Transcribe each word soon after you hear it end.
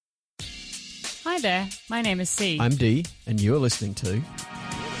Hi there, my name is C. I'm D, and you're listening to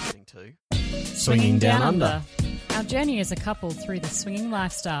Swinging Down Under. Our journey as a couple through the swinging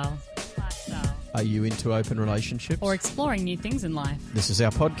lifestyle. Are you into open relationships? Or exploring new things in life. This is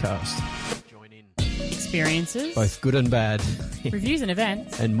our podcast. Join in. Experiences. Both good and bad. Reviews and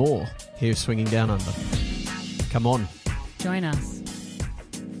events. And more. Here's Swinging Down Under. Come on. Join us.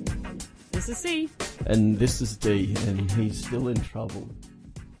 This is C. And this is D, and he's still in trouble.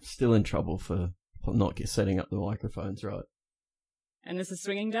 Still in trouble for not setting up the microphones right. And this is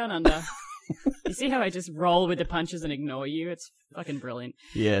Swinging Down Under. You see how I just roll with the punches and ignore you? It's fucking brilliant.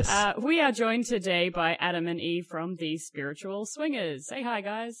 Yes. We are joined today by Adam and Eve from the Spiritual Swingers. Say hi,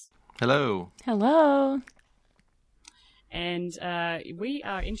 guys. Hello. Hello. And we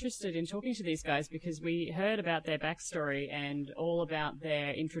are interested in talking to these guys because we heard about their backstory and all about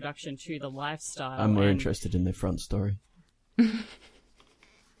their introduction to the lifestyle. I'm more interested in their front story.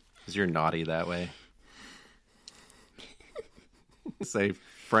 Because you're naughty that way. Say,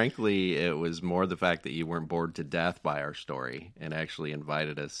 frankly, it was more the fact that you weren't bored to death by our story and actually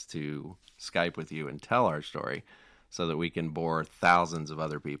invited us to Skype with you and tell our story so that we can bore thousands of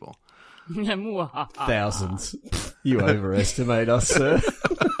other people. Thousands. You overestimate us, sir.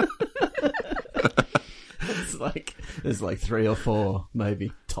 There's like 3 or 4,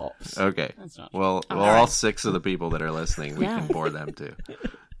 maybe, tops. Okay. Well, right. All 6 of the people that are listening, we can bore them too.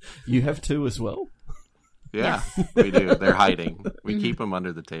 You have 2 as well? Yeah, we do. They're hiding. We keep them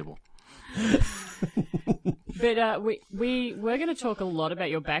under the table. But we're going to talk a lot about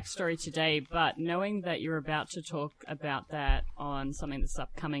your backstory today, but knowing that you're about to talk about that on something that's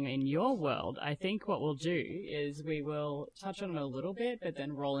upcoming in your world, I think what we'll do is we will touch on it a little bit, but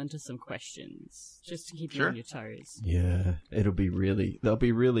then roll into some questions, just to keep you on your toes. Yeah, they'll be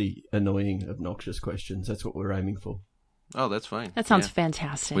really annoying, obnoxious questions. That's what we're aiming for. Oh, that's fine. That sounds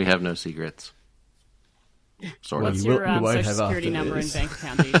fantastic. We have no secrets. Sort What's of. your social security number and bank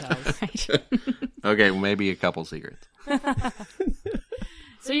account details? Right. Okay, maybe a couple secrets.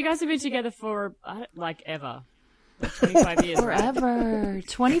 So you guys have been together for, ever. Like 25 years, Forever.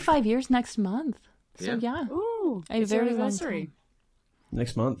 25 years next month. So, yeah. Ooh, A it's very your long anniversary. time.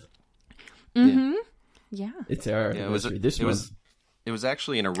 Next month. Mm-hmm. Yeah. It's our anniversary this month. It was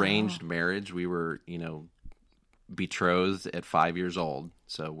actually an arranged marriage. We were, betrothed at 5 years old.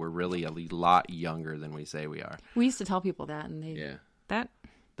 So we're really a lot younger than we say we are. We used to tell people that, and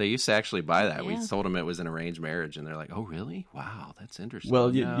They used to actually buy that. Yeah. We told them it was an arranged marriage, and they're like, "Oh, really? Wow, that's interesting." Well,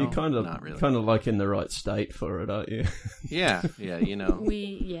 No, you're kind not really. of like in the right state for it, aren't you? Yeah,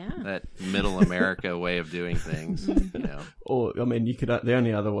 that middle America way of doing things. Or you could. The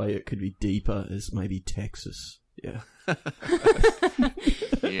only other way it could be deeper is maybe Texas. Yeah.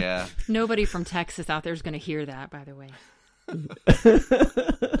 Yeah. Nobody from Texas out there is going to hear that, by the way. No,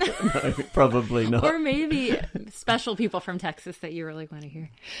 probably not. Or maybe special people from Texas that you really want to hear.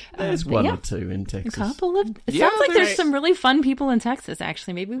 There's one or two in Texas. A couple of... It sounds like there's some really fun people in Texas,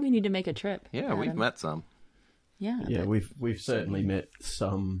 actually. Maybe we need to make a trip. Yeah, Adam. we've met some. Yeah, we've certainly met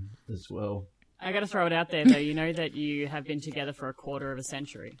some as well. I got to throw it out there, though. You know that you have been together for a quarter of a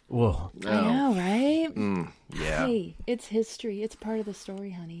century. Whoa. I know, right? Yeah. Hey, it's history. It's part of the story,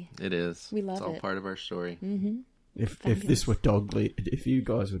 honey. It is. We love it. It's all it. part of our story. Mm-hmm. If this were if you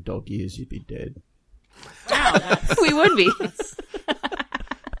guys were dog years, you'd be dead. Wow, we would be.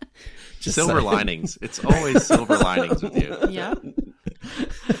 Silver linings. It's always silver linings with you. Yeah.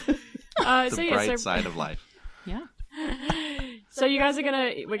 The bright side of life. Yeah. So you guys we're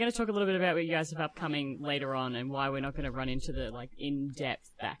gonna talk a little bit about what you guys have upcoming later on and why we're not gonna run into the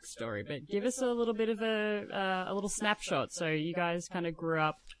in-depth backstory, but give us a little bit of a little snapshot. So you guys kind of grew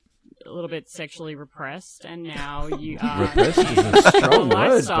up a little bit sexually repressed, and now you are repressed is a strong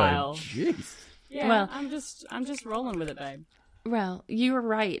word, lifestyle. babe. Jeez. Yeah, Well, I'm just rolling with it, babe. Well, you were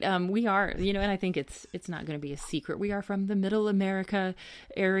right. We are, and I think it's not going to be a secret. We are from the Middle America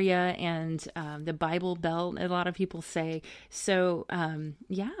area and the Bible Belt, a lot of people say. So,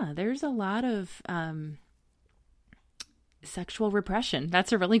 there's a lot of sexual repression.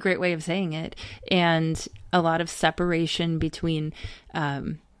 That's a really great way of saying it. And a lot of separation between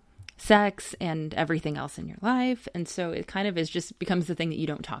sex and everything else in your life. And so it kind of becomes the thing that you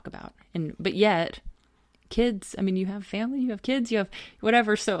don't talk about. But yet... kids, you have family, you have kids, you have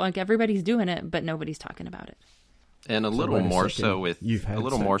whatever, so everybody's doing it, but nobody's talking about it. And a little more so with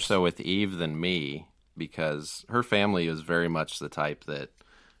Eve than me, because her family is very much the type that,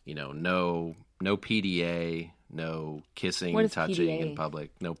 no PDA, no kissing, touching PDA? in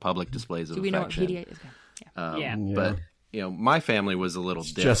public, no public displays of Do we affection. know what PDA is? Yeah. But my family was a little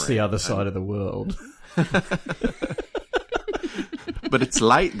different. Just the other side of the world. But it's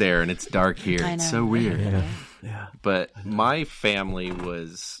light there and it's dark here. I It's know. so weird. Yeah. But my family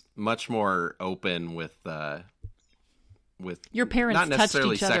was much more open with Your parents not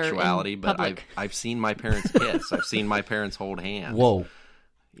necessarily touched each other in sexuality, but public. I've seen my parents kiss. I've seen my parents hold hands. Whoa.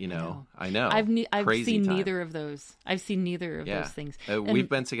 You know, I know. I've Crazy seen time. neither of those. I've seen neither of Yeah. those things. We've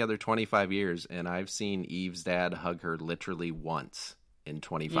been together 25 years, and I've seen Eve's dad hug her literally once in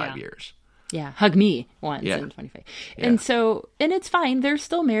 25 Yeah. years. Yeah, hug me once Yeah. in 25. Yeah. And it's fine. They're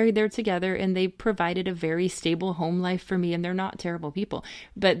still married. They're together, and they provided a very stable home life for me, and they're not terrible people.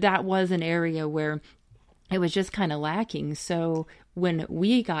 But that was an area where it was just kind of lacking. So when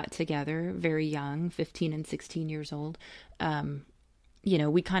we got together, very young, 15 and 16 years old,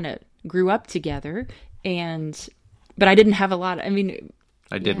 we kind of grew up together, but I didn't have a lot.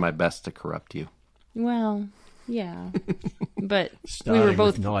 I did my best to corrupt you. Well, yeah, but Starting we were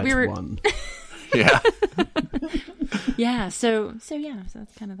both, with night we were, one. Yeah. yeah. So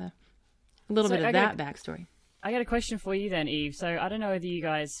that's kind of a little So bit I of got- that backstory. I got a question for you then, Eve. So I don't know whether you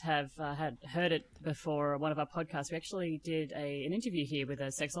guys have had heard it before. One of our podcasts, we actually did an interview here with a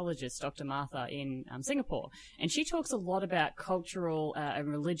sexologist, Dr. Martha, in Singapore, and she talks a lot about cultural and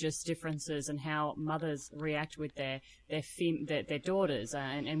religious differences and how mothers react with their daughters.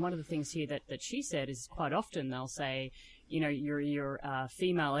 And one of the things here that she said is quite often they'll say, your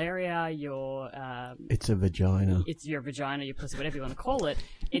female area, It's a vagina. it's your vagina, your pussy, whatever you want to call it.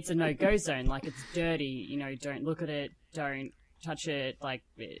 It's a no-go zone. Like, it's dirty. Don't look at it. Don't touch it. Like,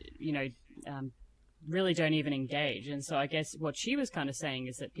 really don't even engage. And so I guess what she was kind of saying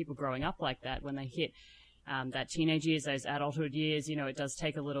is that people growing up like that, when they hit that teenage years, those adulthood years, it does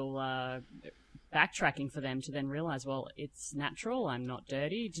take a little backtracking for them to then realize, well, it's natural. I'm not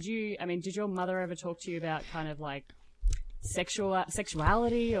dirty. Did your mother ever talk to you about kind of like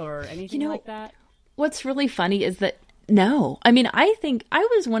sexuality or anything like that? What's really funny is that no. I think I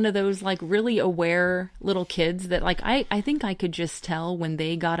was one of those like really aware little kids that like I think I could just tell when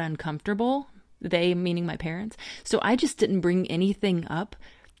they got uncomfortable, they meaning my parents. So I just didn't bring anything up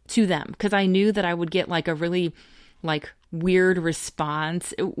to them because I knew that I would get like a really like weird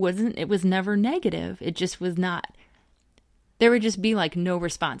response. It was never negative. It just was not. There would just be like no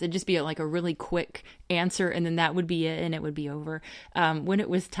response. It'd just be like a really quick answer, and then that would be it, and it would be over. When it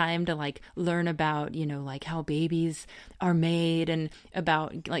was time to like learn about, like how babies are made and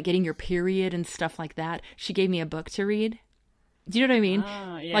about like getting your period and stuff like that, she gave me a book to read. Do you know what I mean?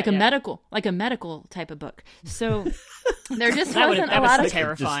 Yeah, like a medical type of book. So there just That wasn't that a was lot so of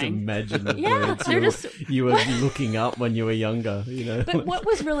terrifying. Just imagine the Yeah, words they're you were looking up when you were younger, But what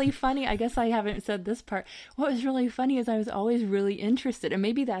was really funny, I guess I haven't said this part, what was really funny is I was always really interested, and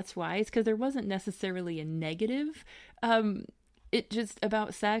maybe that's why, it's because there wasn't necessarily a negative, it just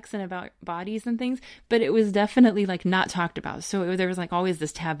about sex and about bodies and things, but it was definitely like not talked about. So there was like always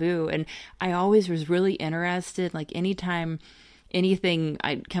this taboo, and I always was really interested, like anytime anything,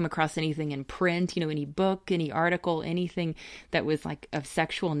 I'd come across anything in print, any book, any article, anything that was like of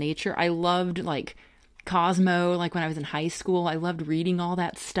sexual nature. I loved like Cosmo, like when I was in high school, I loved reading all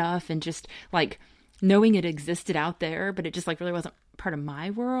that stuff and just like knowing it existed out there, but it just like really wasn't part of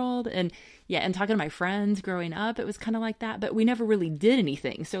my world. And yeah, and talking to my friends growing up, it was kind of like that, but we never really did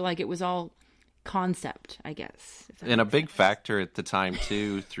anything. So like it was all concept, I guess. And a big factor at the time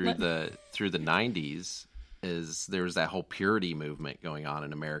too, through the 90s, is there was that whole purity movement going on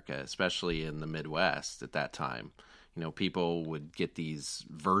in America, especially in the Midwest at that time. People would get these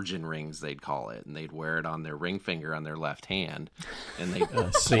virgin rings, they'd call it, and they'd wear it on their ring finger on their left hand, and they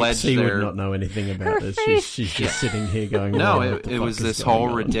pledge C their... would not know anything about this. She's just sitting here going, No, "Well, what the it fuck was is this going whole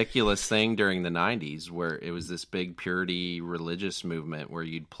on?" ridiculous thing during the 90s where it was this big purity religious movement where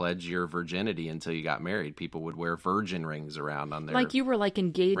you'd pledge your virginity until you got married. People would wear virgin rings around on their like you were like ring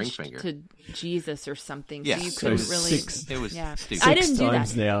engaged finger. to Jesus or something. Yes, So you it couldn't was really. It was Yeah. stupid. I Six didn't do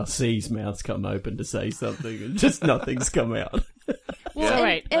times that. now, C's mouth's come open to say something, and just nothing's come out. Well, and-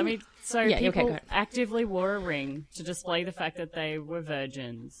 wait, and- So Yeah, okay, people go ahead. actively wore a ring to display the fact that they were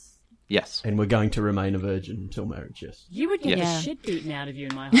virgins. Yes. And we're going to remain a virgin until marriage, yes. You would get Yeah. the shit beaten out of you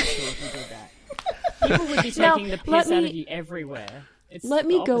in my high school if you did that. People would be Now, taking the let piss out me- of you everywhere. It's Let the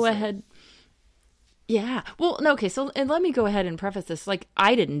me go opposite. ahead. Yeah. Well, no, okay. So, and let me go ahead and preface this. Like,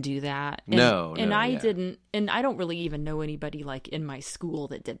 I didn't do that. And, No, and I yeah. didn't, and I don't really even know anybody like in my school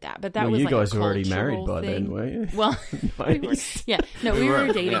that did that. But that Well, was you like guys a were already married cultural by then, thing. weren't you? Well, we were, Nice. yeah. No, we We were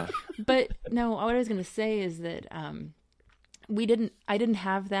were, dating. yeah. But no, what I was going to say is that I didn't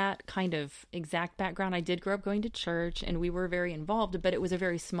have that kind of exact background. I did grow up going to church, and we were very involved, but it was a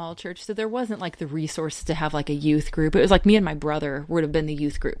very small church. So there wasn't like the resources to have like a youth group. It was like me and my brother would have been the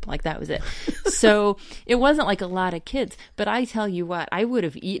youth group. Like that was it. So it wasn't like a lot of kids, but I tell you what, I would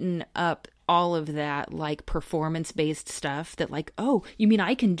have eaten up all of that like performance-based stuff that like, oh, you mean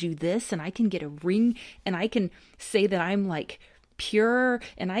I can do this and I can get a ring and I can say that I'm like pure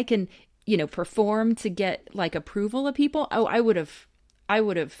and I can, perform to get like approval of people. Oh, I would have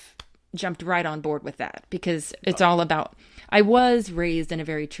jumped right on board with that because it's all about, I was raised in a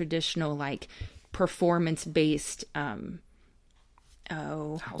very traditional, like performance-based, what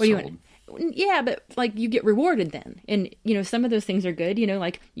do you want? Yeah, but like you get rewarded then. And, some of those things are good,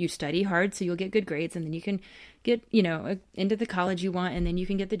 like you study hard so you'll get good grades and then you can get, into the college you want and then you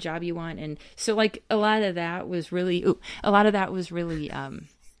can get the job you want. And so like a lot of that was really,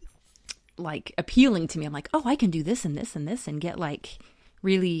 like appealing to me. I'm like, oh, I can do this and this and this and get like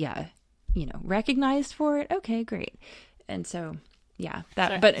really, recognized for it. Okay, great. And so, yeah,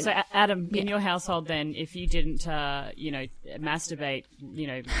 So Adam, in your household, then, if you didn't, masturbate,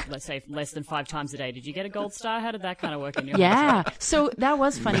 let's say less than 5 times a day, did you get a gold star? How did that kind of work in your household? Yeah. So that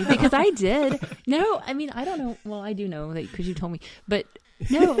was funny because I did. No, I mean, I don't know. Well, I do know that because you told me, but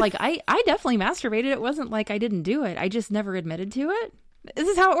no, like I definitely masturbated. It wasn't like I didn't do it. I just never admitted to it. This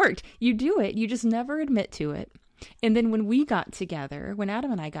is how it worked. You do it. You just never admit to it. And then when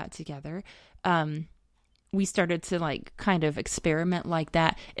Adam and I got together, we started to like kind of experiment like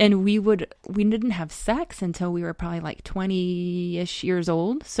that. And we didn't have sex until we were probably like 20-ish years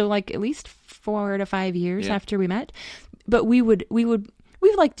old. So like at least 4 to 5 years after we met. But we would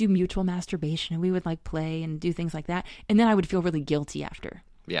like do mutual masturbation and we would like play and do things like that. And then I would feel really guilty after.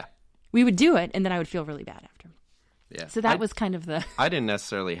 Yeah. We would do it and then I would feel really bad after. Yeah. So that was kind of the... I didn't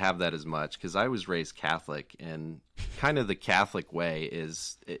necessarily have that as much because I was raised Catholic, and kind of the Catholic way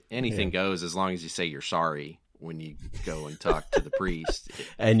is anything goes as long as you say you're sorry when you go and talk to the priest.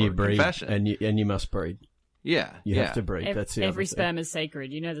 And you breed. Confession. And you must breed. Yeah. You have to breed. That's the every sperm is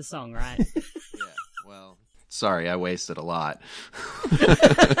sacred. You know the song, right? Yeah. Well, sorry, I wasted a lot.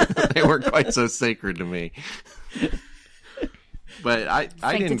 They weren't quite so sacred to me. But I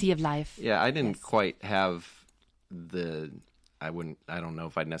Sanctity didn't, of life. Yeah, I didn't quite have I don't know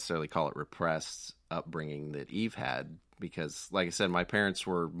if I'd necessarily call it repressed upbringing that Eve had, because like I said, my parents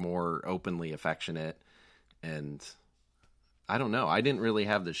were more openly affectionate, and I don't know, I didn't really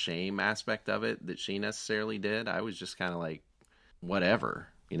have the shame aspect of it that she necessarily did. I was just kind of like, whatever,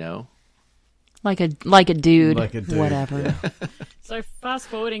 Like a dude, whatever. Yeah. So fast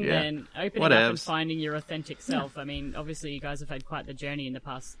forwarding then, opening Whatevs. up and finding your authentic self. I mean, obviously you guys have had quite the journey in the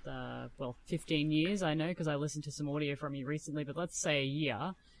past, 15 years, I know, because I listened to some audio from you recently, but let's say a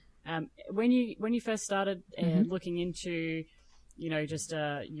year. When you first started looking into, just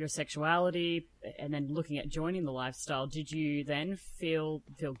your sexuality and then looking at joining the lifestyle, did you then feel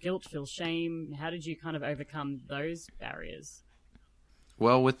guilt, feel shame? How did you kind of overcome those barriers?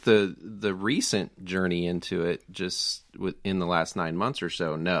 Well, with the recent journey into it, just within the last 9 months or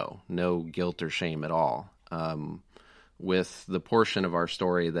so, no guilt or shame at all. With the portion of our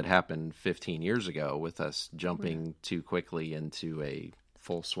story that happened 15 years ago, with us jumping too quickly into a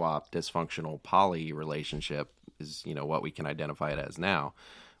full swap dysfunctional poly relationship, is what we can identify it as now.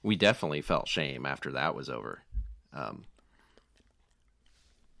 We definitely felt shame after that was over.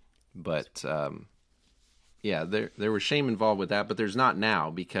 Yeah, there was shame involved with that, but there's not now,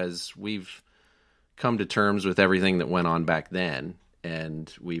 because we've come to terms with everything that went on back then,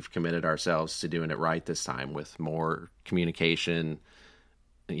 and we've committed ourselves to doing it right this time with more communication,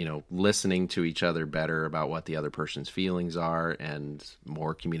 listening to each other better about what the other person's feelings are, and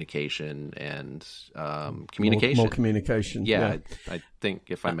more communication and communication. More communication. Yeah. I think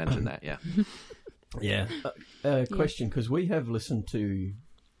if I mentioned that, yeah. Yeah. Question, because we have listened to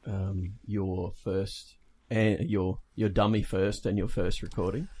your first... and your dummy first and your first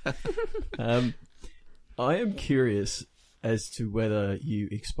recording. I am curious as to whether you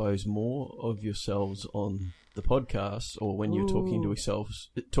expose more of yourselves on the podcast or when you're talking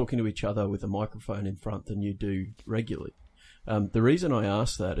to each other with a microphone in front than you do regularly. The reason I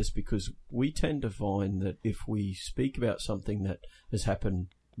ask that is because we tend to find that if we speak about something that has happened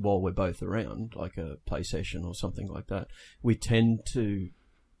while we're both around, like a play session or something like that, we tend to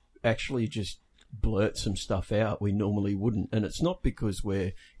actually just blurt some stuff out we normally wouldn't. And it's not because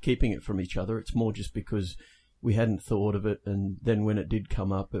we're keeping it from each other. It's more just because we hadn't thought of it. And then when it did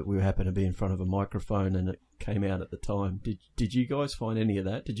come up, we happened to be in front of a microphone and it came out at the time. Did you guys find any of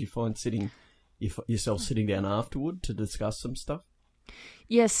that? Did you find yourself sitting down afterward to discuss some stuff?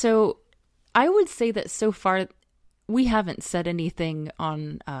 Yeah, so I would say that so far we haven't said anything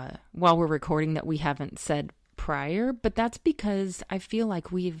on while we're recording that we haven't said prior, but that's because I feel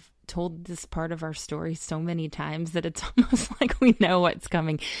like we've told this part of our story so many times that it's almost like we know what's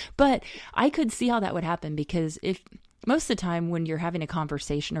coming. But I could see how that would happen, because if most of the time when you're having a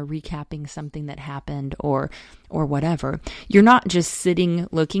conversation or recapping something that happened or whatever, you're not just sitting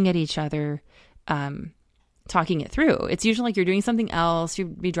looking at each other talking it through. It's usually like you're doing something else. You'll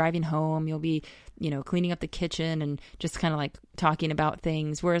be driving home. You'll be, cleaning up the kitchen and just kind of like talking about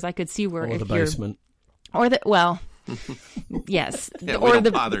things. Whereas I could see where or if the basement. Yes. Yeah, we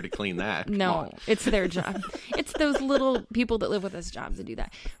don't bother to clean that. No, it's their job. It's those little people that live with us jobs that do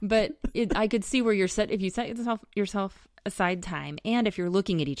that. But I could see where if you set yourself aside time, and if you're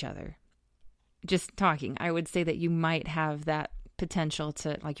looking at each other, just talking, I would say that you might have that potential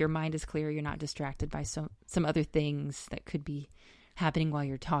to, like, your mind is clear. You're not distracted by some other things that could be happening while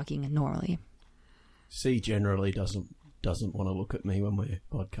you're talking normally. C generally doesn't want to look at me when we're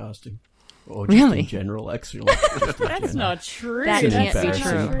podcasting. Or just really? In general, actually. That's not true. That it's an can't be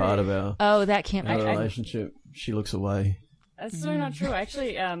embarrassing true. part of our, that can't be our true. relationship. She looks away. That's so not true.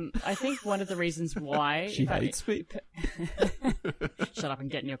 Actually, I think one of the reasons why... She hates me. Shut up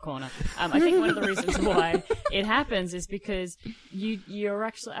and get in your corner. I think one of the reasons why it happens is because you're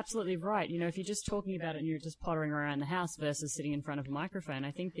actually absolutely right. If you're just talking about it and you're just pottering around the house versus sitting in front of a microphone,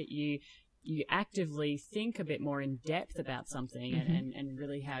 I think that you actively think a bit more in depth about something and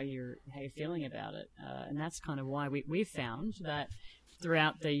really how you're feeling about it. And that's kind of why we've found that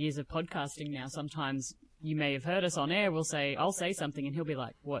throughout the years of podcasting now, sometimes you may have heard us on air, I'll say something and he'll be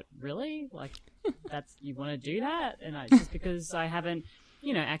like, what, really? Like, you want to do that? And it's just because I haven't,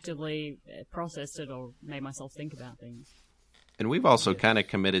 actively processed it or made myself think about things. And we've also kind of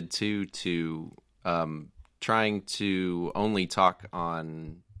committed to trying to only talk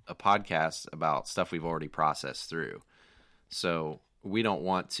on a podcast about stuff we've already processed through. So we don't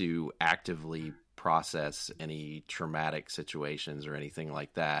want to actively process any traumatic situations or anything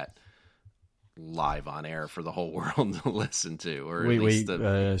like that live on air for the whole world to listen to. Or at least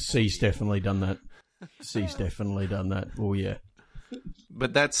C's definitely done that. C's definitely done that. Oh, yeah.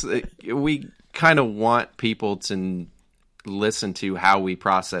 But that's we kind of want people to listen to how we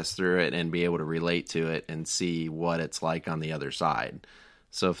process through it and be able to relate to it and see what it's like on the other side.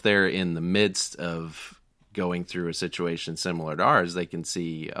 So if they're in the midst of going through a situation similar to ours, they can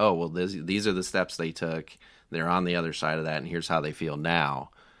see, oh, well, these are the steps they took. They're on the other side of that, and here's how they feel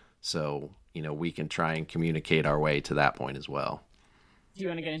now. So, we can try and communicate our way to that point as well. Do you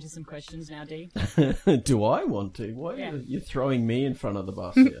want to get into some questions now, Dee? Do I want to? Why Yeah. you're throwing me in front of the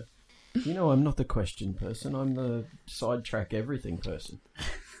bus here? I'm not the question person. I'm the sidetrack everything person.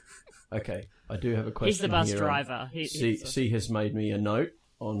 Okay, I do have a question. He's the bus here. driver. C has made me a note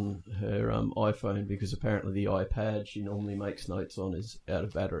on her iPhone because apparently the iPad she normally makes notes on is out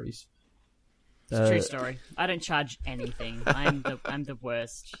of batteries. It's a true story. I don't charge anything. I'm the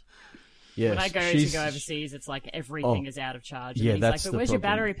worst. Yes, When I go overseas, it's like everything is out of charge. And yeah, he's that's like, but the where's problem.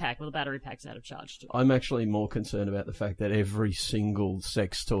 your battery pack? Well, the battery pack's out of charge too. I'm actually more concerned about the fact that every single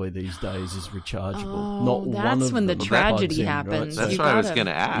sex toy these days is rechargeable. Oh, Not one that's of when the them tragedy plugs in, right? happens. So- That's You what I was gotta- going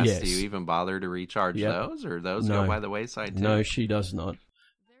to ask. Yes. Do you even bother to recharge Yep. those, or those No. go by the wayside too? No, she does not.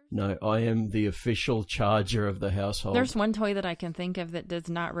 No, I am the official charger of the household. There's one toy that I can think of that does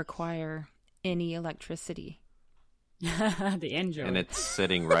not require any electricity. The Enjoy. And it's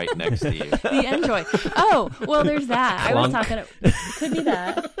sitting right next to you. The Enjoy. Oh, well, there's that. I was Clunk. talking. Could be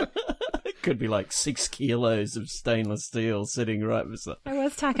that. It could be like 6 kilos of stainless steel sitting right beside I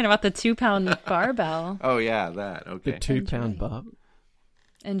was talking about the 2-pound barbell. Oh, yeah, that. the Okay. 2-pound barb.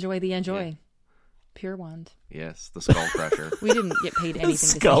 Enjoy the Enjoy. Yeah. Pure wand. Yes, the Skull Crusher. We didn't get paid anything.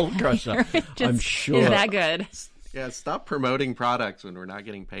 Skull to say Crusher. that. Just, I'm sure. Is that good? Yeah, stop promoting products when we're not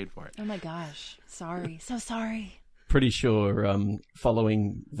getting paid for it. Oh my gosh. Sorry. So sorry. Pretty sure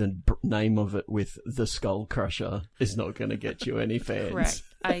following the name of it with the Skull Crusher is not going to get you any fans. Correct.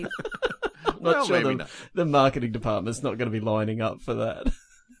 I Not Well, sure maybe not. the marketing department's not going to be lining up for that.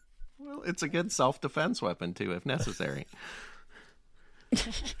 Well, it's a good self-defense weapon, too, if necessary.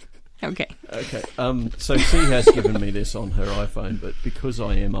 okay. Okay. So C has given me this on her iPhone, but because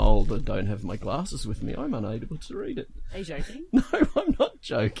I am old and don't have my glasses with me, I'm unable to read it. Are you joking? No, I'm not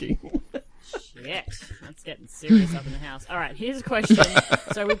joking. Shit. That's getting serious up in the house. All right, here's a question.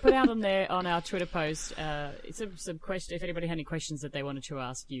 So we put out on our Twitter post some question. If anybody had any questions that they wanted to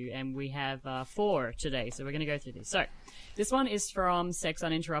ask you, and we have 4 today, so we're going to go through this. So this one is from Sex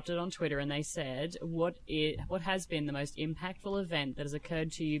Uninterrupted on Twitter, and they said, what has been the most impactful event that has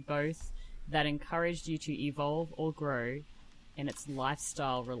occurred to you both that encouraged you to evolve or grow, and it's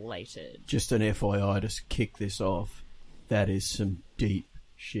lifestyle related. Just an FYI to kick this off. That is some deep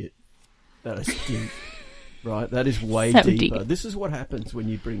shit. That is deep. Right? That is way So deeper. deep. This is what happens when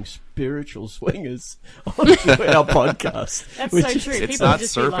you bring spiritual swingers onto our podcast. That's which so is- true. It's People not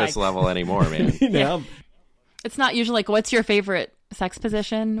just be surface like, level anymore, man. You know, It's not usually like, what's your favorite sex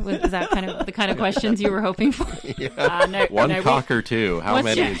position? Is that kind of the kind of questions you were hoping for? No, One no, cock or two. How What's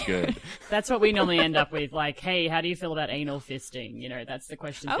many your- is good? That's what we normally end up with. Like, hey, how do you feel about anal fisting? You know, that's the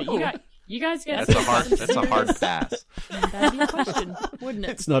question. But Oh. you guys get That's a hard pass. That'd be a question, wouldn't it?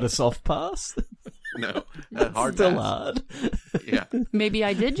 it's not a soft pass. No, a hard Still pass. hard. Yeah. Maybe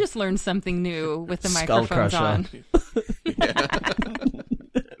I did just learn something new with the Skull microphones crusher. on.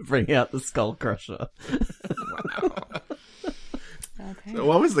 Bring out the skull crusher. Okay. So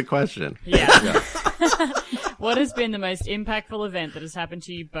what was the question? Yeah. What has been the most impactful event that has happened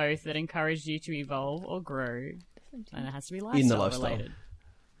to you both that encouraged you to evolve or grow? And it has to be lifestyle, related.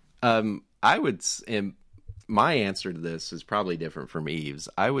 I would. My answer to this is probably different from Eve's.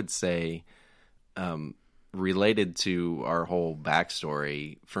 I would say, related to our whole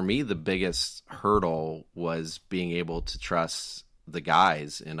backstory, for me, the biggest hurdle was being able to trust the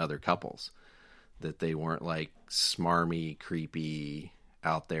guys in other couples, that they weren't like smarmy, creepy,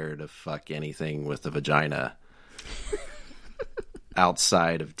 out there to fuck anything with a vagina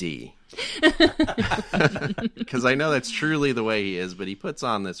outside of D. Because I know that's truly the way he is, but he puts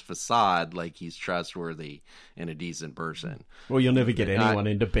on this facade like he's trustworthy and a decent person. Well, you'll never get anyone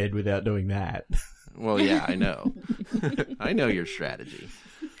into bed without doing that. Well, yeah, I know. I know your strategy.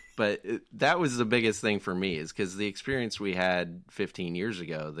 But that was the biggest thing for me, is because the experience we had 15 years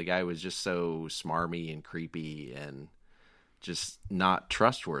ago, the guy was just so smarmy and creepy and just not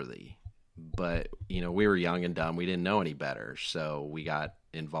trustworthy. But, you know, we were young and dumb. We didn't know any better. So we got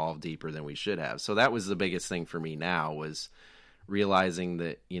involved deeper than we should have. So that was the biggest thing for me now, was realizing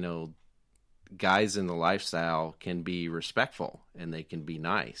that, you know, guys in the lifestyle can be respectful and they can be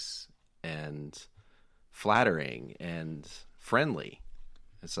nice and flattering and friendly.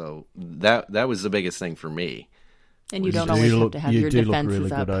 So that was the biggest thing for me. And you don't always have to have your You do look defenses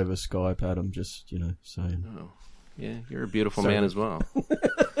really up. good over Skype, Adam, just, saying. Oh, yeah, you're a beautiful Sorry. man as well.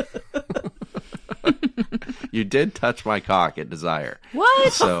 You did touch my cock at Desire.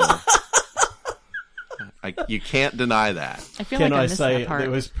 What? So you can't deny that. I feel Can like I I missed say that part. there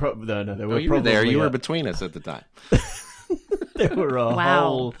was there Oh, were you were there. probably You were a- between us at the time. there were a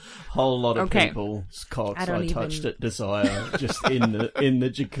Wow. whole lot of Okay. people's cocks I don't touched even- at Desire, just in the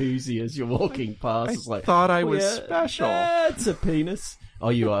jacuzzi as you're walking past. It's like, thought I "Oh, was yeah, special." That's a penis. Oh,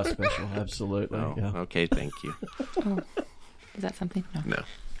 you are special, absolutely. Oh, yeah. okay. Thank you. Is that something? No. No.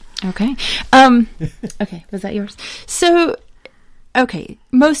 Okay. Okay. Was that yours? So, okay.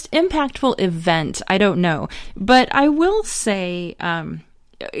 Most impactful event. I don't know, but I will say,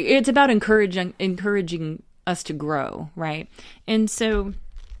 it's about encouraging us to grow, right? And so,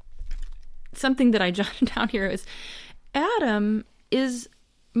 something that I jotted down here is, Adam is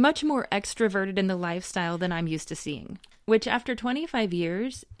much more extroverted in the lifestyle than I'm used to seeing, which after 25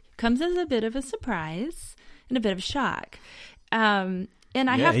 years comes as a bit of a surprise and a bit of a shock. And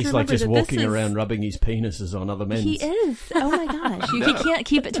I have to he's remember like just that walking this is, around rubbing his penises on other men's. He is. Oh my gosh. He can't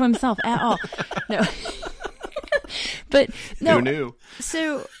keep it to himself at all. No. But no. Who knew?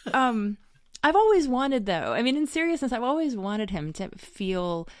 So, I've always wanted, though, I mean, in seriousness, I've always wanted him to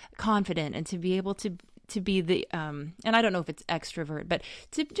feel confident and to be able to be the, and I don't know if it's extrovert, but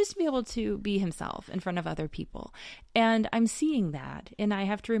to just be able to be himself in front of other people. And I'm seeing that. And I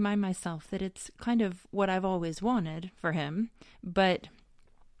have to remind myself that it's kind of what I've always wanted for him. But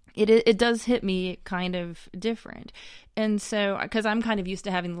it does hit me kind of different. And so, because I'm kind of used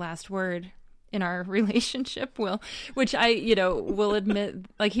to having the last word in our relationship, which I, will admit,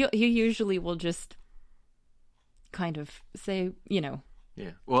 like he usually will just kind of say, Yeah.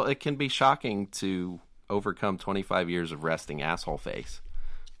 Well, it can be shocking to overcome 25 years of resting asshole face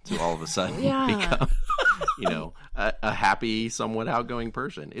to all of a sudden become, a happy, somewhat outgoing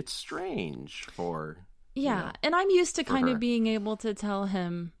person. It's strange for... Yeah, and I'm used to kind her. of being able to tell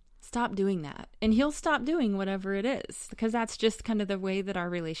him, stop doing that. And he'll stop doing whatever it is, because that's just kind of the way that our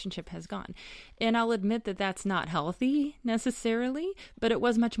relationship has gone. And I'll admit that that's not healthy necessarily, but it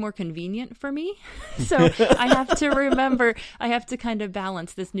was much more convenient for me. So I have to remember, I have to kind of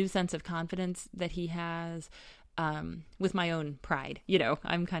balance this new sense of confidence that he has with my own pride.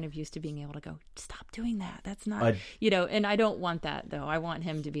 I'm kind of used to being able to go, stop doing that. That's not, and I don't want that though. I want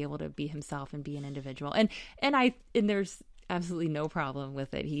him to be able to be himself and be an individual. And there's absolutely no problem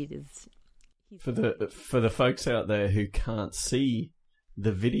with it. He's for the folks out there who can't see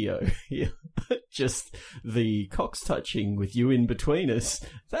the video here, just the cocks touching with you in between us,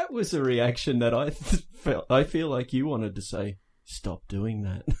 that was a reaction that I feel like you wanted to say, stop doing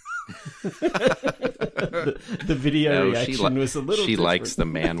that. the video reaction was a little. She different. Likes the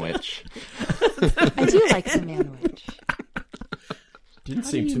man-witch. I do like the man-witch. Didn't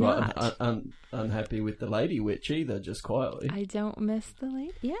seem too unhappy with the lady witch either, just quietly. I don't miss the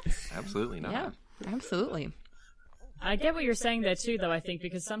lady. Yes, absolutely not. Yeah, absolutely. I get what you're saying there too, though. I think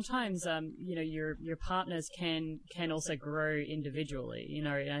because sometimes, your partners can also grow individually, and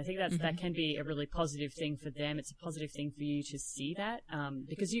I think that can be a really positive thing for them. It's a positive thing for you to see that,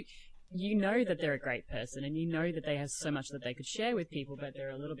 because you know that they're a great person, and you know that they have so much that they could share with people, but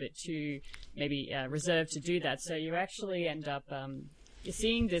they're a little bit too maybe reserved to do that. So you actually end up you're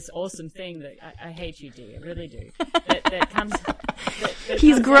seeing this awesome thing that I hate you, Dee, I really do. That comes.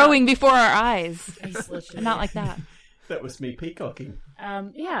 He's growing before our eyes. He's literally, not like that. That was me peacocking.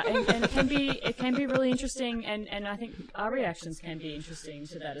 And it can be really interesting, and I think our reactions can be interesting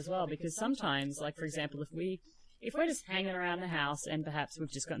to that as well, because sometimes, like for example, if we're just hanging around the house and perhaps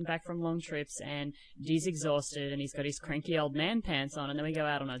we've just gotten back from long trips and Dee's exhausted and he's got his cranky old man pants on, and then we go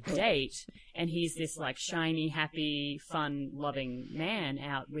out on a date and he's this like shiny, happy, fun, loving man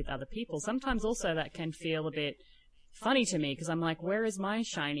out with other people, sometimes also that can feel a bit funny to me, because I'm like, where is my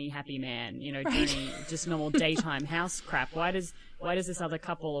shiny, happy man, doing just normal daytime house crap? Why does this other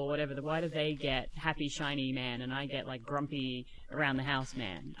couple or whatever, why do they get happy, shiny man and I get like grumpy around the house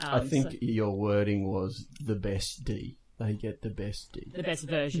man? I think your wording was the best D. They get the best D. The best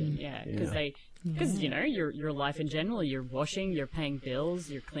version, yeah. Because your life in general, you're washing, you're paying bills,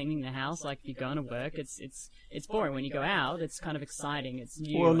 you're cleaning the house, like you're going to work. It's boring. When you go out, it's kind of exciting. It's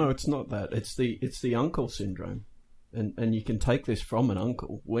new. Well, no, it's not that. It's the uncle syndrome. And you can take this from an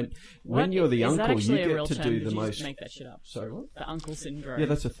uncle. When you're the uncle, you get to do the most. Just make that shit up. Sorry, what? The uncle syndrome. Yeah,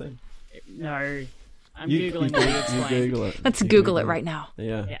 that's a thing. No, I'm googling what you explained. You Google it. Let's Google it right now.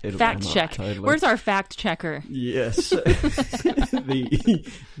 Yeah. Fact check. Totally. Where's our fact checker? Yes. the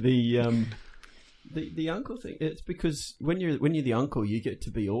uncle thing. It's because when you're the uncle, you get to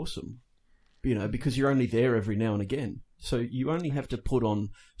be awesome. Because you're only there every now and again. So you only have to put on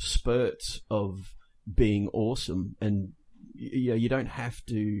spurts of being awesome, and you don't have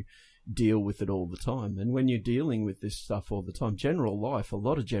to deal with it all the time. And when you're dealing with this stuff all the time, a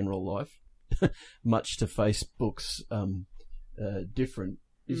lot of general life, much to Facebook's different,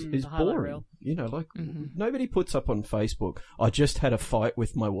 is boring. Nobody puts up on Facebook, I just had a fight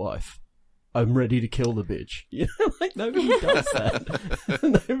with my wife, I'm ready to kill the bitch. Nobody does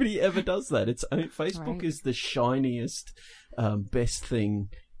that. Nobody ever does that. Facebook is the shiniest, best thing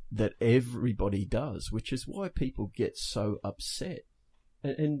that everybody does, which is why people get so upset.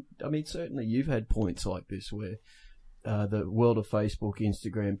 And I mean, certainly you've had points like this where the world of Facebook,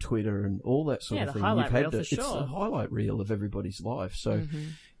 Instagram, Twitter, and all that sort of thing. It's the highlight reel of everybody's life. So,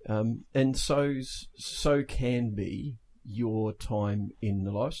 and so can be your time in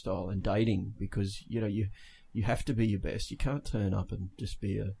the lifestyle and dating, because you have to be your best. You can't turn up and just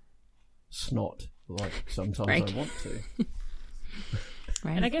be a snot like sometimes I want to.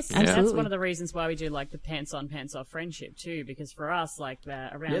 Right. And I guess that's one of the reasons why we do like the pants on, pants off friendship too, because for us, like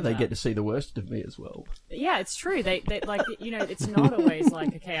around they get to see the worst of me as well. Yeah, it's true. They like it's not always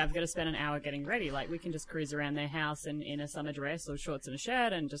like, okay, I've got to spend an hour getting ready. Like we can just cruise around their house in a summer dress or shorts and a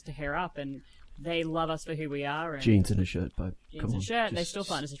shirt and just a hair up, and they love us for who we are. And jeans and a shirt, babe. Jeans and a shirt, and they still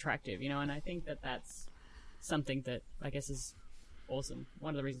find us attractive, and I think that's something that I guess is awesome.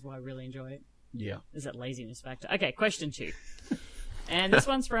 One of the reasons why I really enjoy it. Yeah. Is that laziness factor. Okay, question 2. And this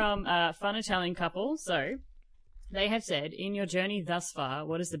one's from a fun Italian couple. So they have said, in your journey thus far,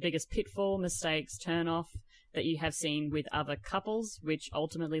 what is the biggest pitfall, mistakes, turn-off that you have seen with other couples, which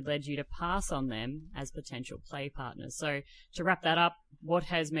ultimately led you to pass on them as potential play partners? So to wrap that up, what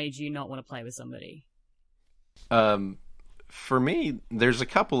has made you not want to play with somebody? For me, there's a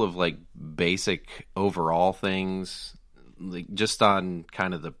couple of like basic overall things, like just on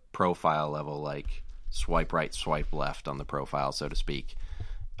kind of the profile level, like swipe right, swipe left on the profile, so to speak.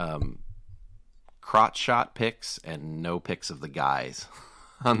 Crotch shot pics and no pics of the guys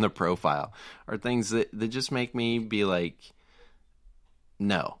on the profile are things that just make me be like,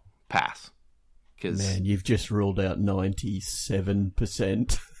 no, pass. Man, you've just ruled out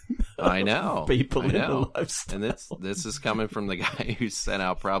 97%. I know. People in the lifestyle. And this is coming from the guy who sent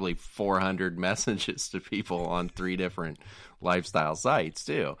out probably 400 messages to people on 3 different lifestyle sites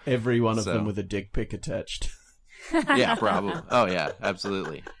too. Every one of them with a dick pic attached. Yeah, probably. Oh yeah,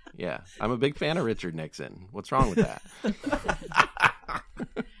 absolutely. Yeah, I'm a big fan of Richard Nixon. What's wrong with that?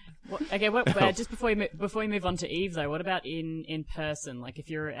 Okay, just before we move on to Eve, though, what about in person? Like, if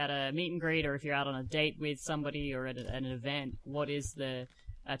you're at a meet and greet, or if you're out on a date with somebody, or at an event, what is the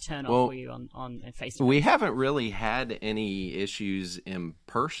turn off for you on face? We haven't really had any issues in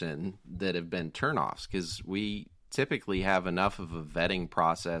person that have been turnoffs, because we typically have enough of a vetting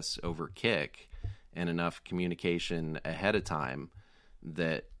process over Kik and enough communication ahead of time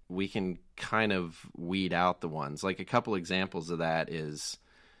that we can kind of weed out the ones. Like, a couple examples of that is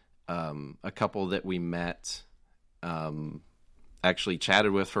a couple that we met, actually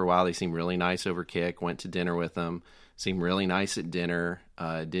chatted with for a while. They seemed really nice over Kik, went to dinner with them, seemed really nice at dinner,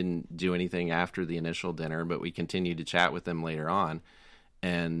 didn't do anything after the initial dinner, but we continued to chat with them later on.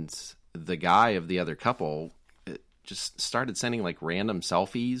 And the guy of the other couple just started sending like random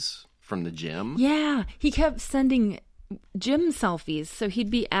selfies from the gym. Yeah, he kept sending gym selfies. So he'd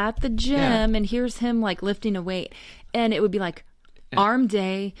be at the gym and here's him like lifting a weight, and it would be like arm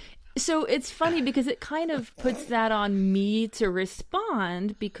day. So it's funny because it kind of puts that on me to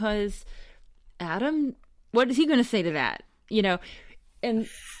respond, because Adam, what is he going to say to that? You know, and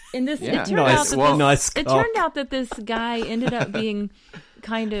in this, it turned out that this guy ended up being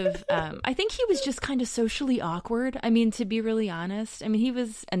kind of, I think he was just kind of socially awkward. I mean, to be really honest, I mean, he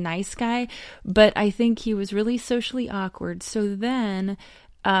was a nice guy, but I think he was really socially awkward. So then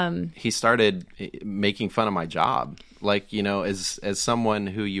he started making fun of my job. Like, you know, as someone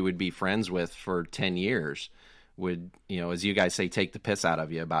who you would be friends with for 10 years would, you know, as you guys say, take the piss out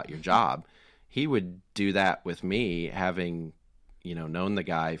of you about your job. He would do that with me, having, you know, known the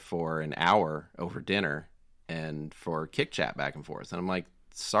guy for an hour over dinner and for Kik chat back and forth. And I'm like,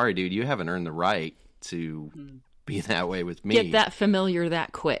 sorry, dude, you haven't earned the right to be that way with me. Get that familiar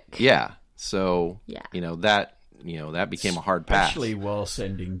that quick. Yeah. So, that became a hard pass. Especially while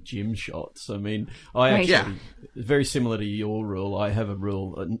sending gym shots. I mean, very similar to your rule, I have a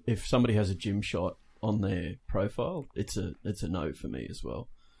rule. If somebody has a gym shot on their profile, it's a no for me as well.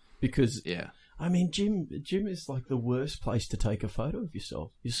 Because, I mean, gym is like the worst place to take a photo of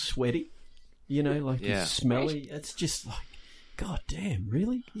yourself. You're sweaty, you know, like you're smelly. It's just like, God damn,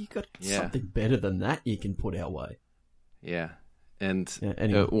 really? You got something better than that you can put our way. Yeah. And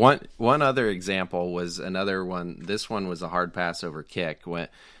anyway. one other example was another one. This one was a hard pass over Kik. One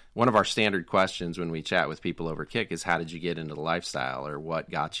of our standard questions when we chat with people over Kik is, how did you get into the lifestyle, or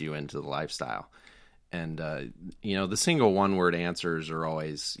what got you into the lifestyle? And, the single one-word answers are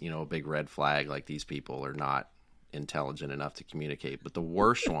always, a big red flag, like these people are not intelligent enough to communicate. But the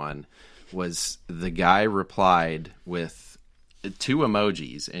worst one was the guy replied with 2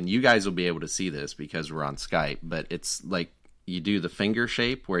 emojis, and you guys will be able to see this because we're on Skype, but it's like, you do the finger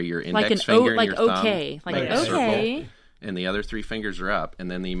shape where your index finger and your thumb make a circle, and the other 3 fingers are up, and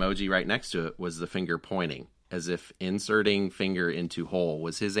then the emoji right next to it was the finger pointing, as if inserting finger into hole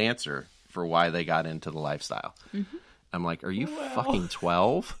was his answer for why they got into the lifestyle. Mm-hmm. I'm like, are you fucking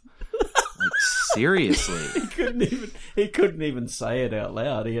 12? Like, seriously. He couldn't even say it out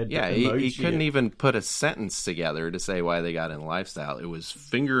loud. He couldn't even put a sentence together to say why they got in lifestyle. It was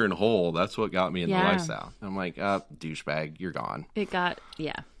finger and hole. That's what got me in the lifestyle. I'm like, douchebag, you're gone. That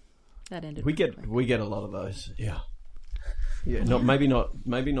ended. We get a lot of those. Yeah. Maybe not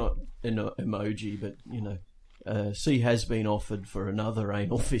an emoji, but C has been offered for another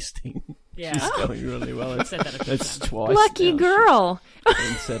anal fisting. Yeah. She's going really well. It's twice. Lucky girl.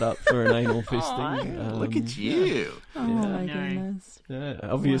 Been set up for an anal fisting. Look at you. Oh my goodness. Yeah,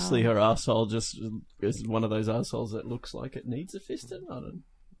 obviously her arsehole just is one of those arseholes that looks like it needs a fisting. I don't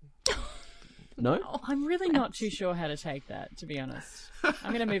know. No? I'm really not too sure how to take that, to be honest.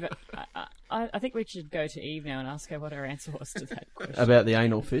 I'm going to move it. I think we should go to Eve now and ask her what her answer was to that question. About the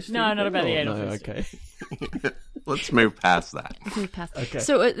anal fisting? No, not about the anal fisting. Okay. Let's move past that. Okay.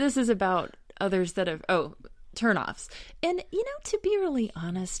 So this is about others that have turnoffs. And to be really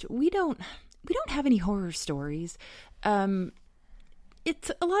honest, we don't have any horror stories.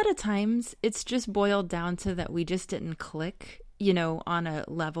 It's a lot of times it's just boiled down to that we just didn't click, on a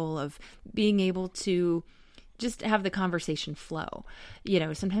level of being able to just have the conversation flow.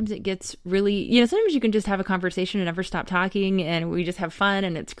 Sometimes it gets really, sometimes you can just have a conversation and never stop talking, and we just have fun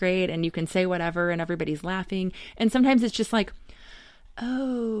and it's great and you can say whatever and everybody's laughing. And sometimes it's just like,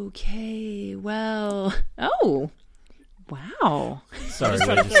 okay, well, wow. Sorry,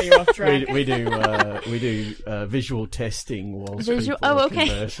 we do visual testing whilst people are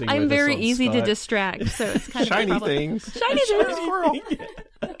conversing. I'm with us very on easy Skype. to distract, so it's kind of Shiny things. Shiny squirrel.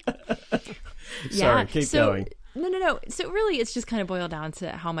 Sorry, keep going. No. So really, it's just kind of boiled down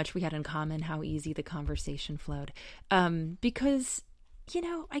to how much we had in common, how easy the conversation flowed. Because,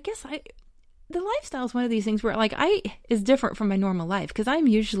 I guess the lifestyle is one of these things where like is different from my normal life, because I'm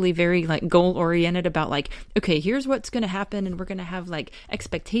usually very like goal oriented about like, okay, here's what's going to happen, and we're going to have like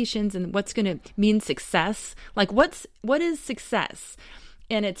expectations and what's going to mean success. Like what is success?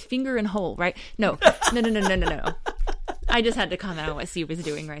 And it's finger and hole, right? No. I just had to comment on what Steve was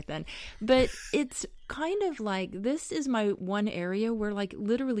doing right then. But it's kind of like, this is my one area where like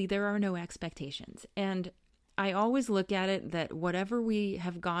literally there are no expectations. And I always look at it that whatever we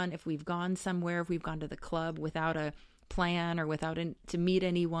have gone, if we've gone somewhere, if we've gone to the club without a plan or without to meet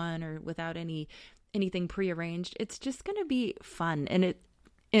anyone or without anything prearranged, it's just going to be fun. And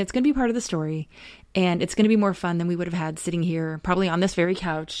it's going to be part of the story, and it's going to be more fun than we would have had sitting here, probably on this very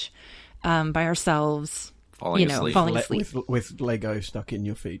couch, by ourselves, falling asleep. With Lego stuck in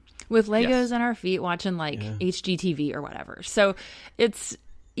your feet. With Legos on our feet, watching like HGTV or whatever. So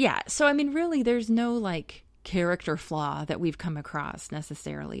so I mean, really, there's no like character flaw that we've come across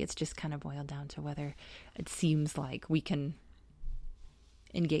necessarily. It's just kind of boiled down to whether it seems like we can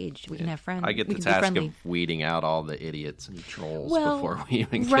engage, we can have friends. I get the task of weeding out all the idiots and trolls before we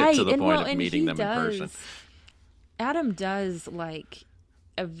even get to the point of meeting them in person. Adam does like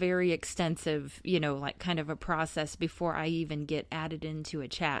a very extensive, like kind of a process before I even get added into a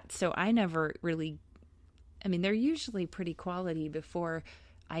chat. So I never really, I mean, they're usually pretty quality before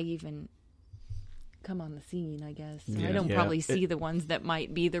I even come on the scene, I guess. So I don't probably see the ones that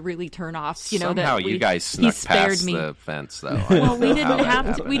might be the really turn-offs, Somehow that you guys snuck past the fence, though. Well, we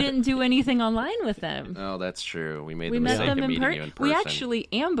didn't do anything online with them. Oh, that's true. We made the met mistake them of meeting you in person. We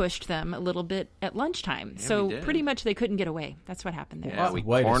actually ambushed them a little bit at lunchtime, so pretty much they couldn't get away. That's what happened there. Yeah, we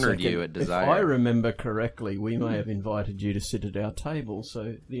cornered you at Desire. If I remember correctly, we may have invited you to sit at our table,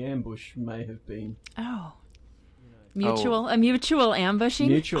 so the ambush may have been... Oh. A mutual ambushing?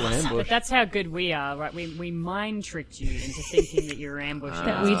 Mutual ambush. But that's how good we are, right? We mind tricked you into thinking that you were ambushed.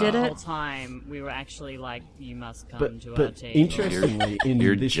 That we did the it? whole time we were actually like, you must come to our But table. interestingly, in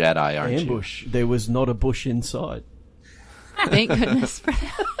You're this Jedi, aren't ambush, there was not a bush inside. Thank goodness for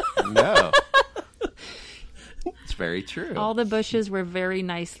that. No. It's very true. All the bushes were very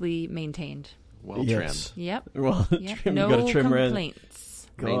nicely maintained. Well trimmed. Yep. Well, No got to trim complaints.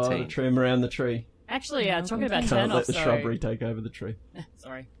 Got to trim around the tree. Actually, talking about Can't let turn-offs, the shrubbery take over the tree.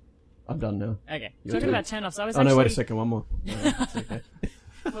 Sorry. I'm done now. Okay. Your Talking turn. about turn-offs, I was Oh, actually... no, wait a second. One more. No, it's okay.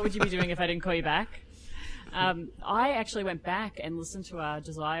 What would you be doing if I didn't call you back? I actually went back and listened to our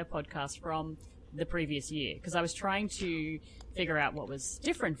Desire podcast from the previous year, because I was trying to figure out what was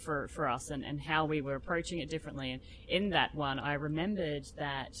different for us and how we were approaching it differently. And in that one, I remembered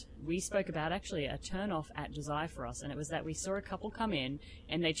that we spoke about actually a turn-off at Desire for us, and it was that we saw a couple come in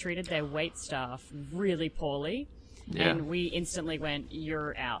and they treated their wait staff really poorly. Yeah. And we instantly went,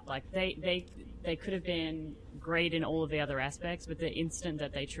 you're out. Like, they could have been great in all of the other aspects, but the instant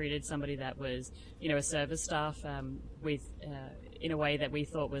that they treated somebody that was, a service staff in a way that we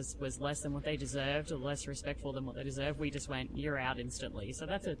thought was less than what they deserved or less respectful than what they deserved, we just went, you're out instantly. So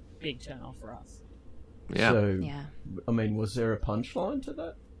that's a big turn-off for us. Yeah. So, I mean, was there a punchline to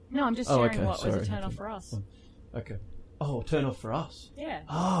that? No, I'm just sharing what was a turn-off for us. Okay. Oh, turn-off for us? Yeah.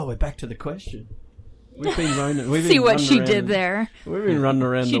 Oh, we're back to the question. We've been running. See what she did there. We've been running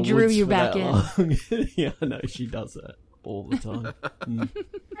around the woods. She drew you for back that in. Yeah, I know. She does that all the time.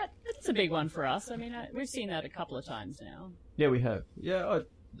 That's a big one for us. I mean, we've seen that a couple of times now. Yeah, we have. Yeah,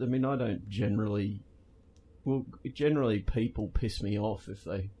 I mean, I don't generally... Well, generally people piss me off if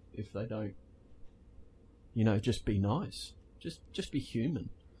they don't, just be nice. Just be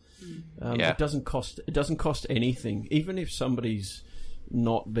human. It doesn't cost anything. Even if somebody's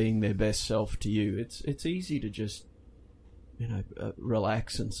not being their best self to you, it's easy to just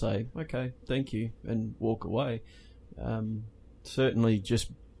relax and say okay, thank you, and walk away. Certainly, just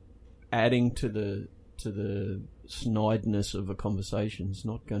adding to the snideness of a conversation is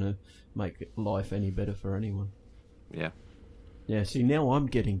not going to make life any better for anyone. Yeah. See, now I'm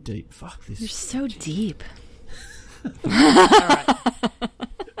getting deep. Fuck this. You're so deep. All right.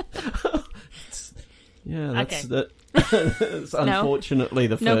 Yeah, that's Okay. It's unfortunately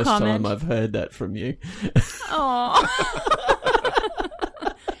the No first comment. time I've heard that from you. Aww.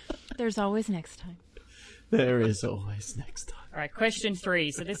 There's always next time. There is always next time. All right, question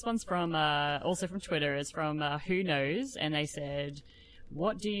 3. So this one's from also from Twitter. It's from Who Knows, and they said,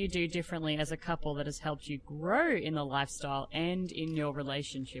 "What do you do differently as a couple that has helped you grow in the lifestyle and in your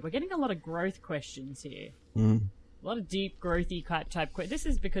relationship?" We're getting a lot of growth questions here. A lot of deep, growthy type questions. This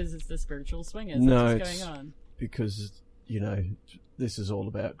is because it's the spiritual swingers. No, That's what's going on. Because this is all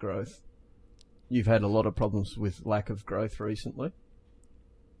about growth. You've had a lot of problems with lack of growth recently.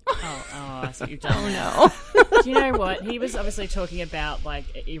 Oh, I see what you've done. No. Do you know what? He was obviously talking about like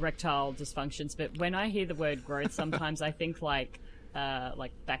erectile dysfunctions, but when I hear the word growth, sometimes I think like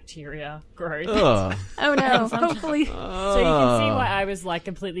bacteria growth. Oh no. Hopefully. So you can see why I was like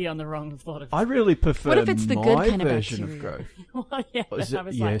completely on the wrong thought of. I really prefer What if it's the good my kind of version of bacteria? growth. Well, yeah, Is I it-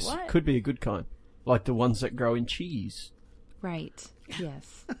 was yes, like, what? could be a good kind, like the ones that grow in cheese. Right.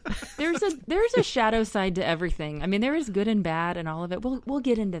 Yes. There's a shadow side to everything. I mean, there is good and bad and all of it. We'll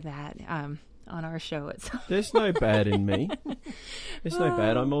get into that on our show itself. There's no bad in me. There's no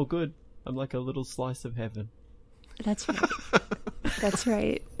bad. I'm all good. I'm like a little slice of heaven. That's right. That's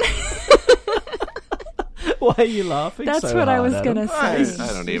right. Why are you laughing? That's so what I hard was at gonna him? say.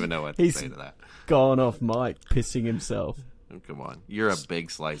 I don't even know what to He's- say to that. Gone off mic, pissing himself. Oh, come on. You're a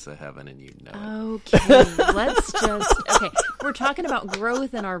big slice of heaven and you know it. Okay, okay. We're talking about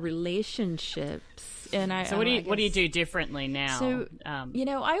growth in our relationships, and So what do you do differently now? So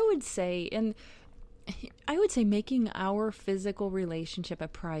I would say, making our physical relationship a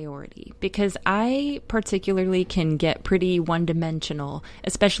priority, because I particularly can get pretty one-dimensional,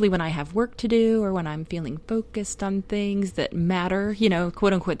 especially when I have work to do or when I'm feeling focused on things that matter,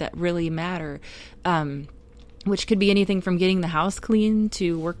 quote unquote, that really matter. Which could be anything from getting the house clean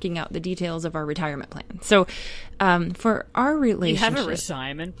to working out the details of our retirement plan. So, for our you relationship, have a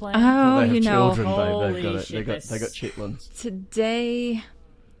retirement plan. oh, They have children, babe. Holy They've got it. shit, They got chitlins. today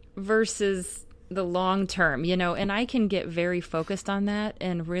versus the long term, and I can get very focused on that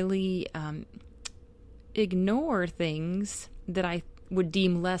and really ignore things that I would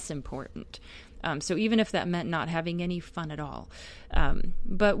deem less important. So even if that meant not having any fun at all.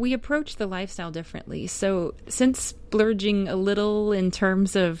 But we approach the lifestyle differently. So since splurging a little in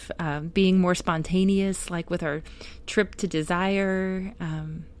terms of being more spontaneous, like with our trip to Desire,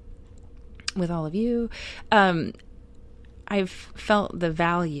 with all of you, I've felt the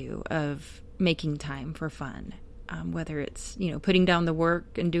value of making time for fun. Whether it's, putting down the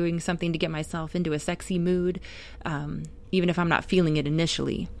work and doing something to get myself into a sexy mood, even if I'm not feeling it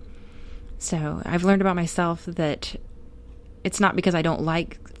initially. So I've learned about myself that it's not because I don't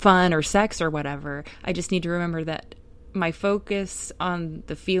like fun or sex or whatever. I just need to remember that my focus on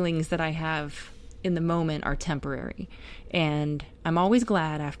the feelings that I have in the moment are temporary. And I'm always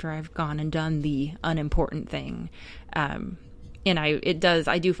glad after I've gone and done the unimportant thing. And I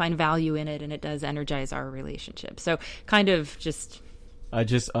do find value in it, and it does energize our relationship. So kind of just... I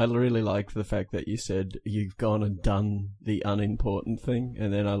really like the fact that you said you've gone and done the unimportant thing,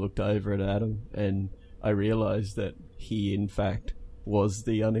 and then I looked over at Adam and I realised that he, in fact, was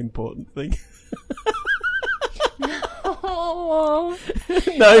the unimportant thing. Oh,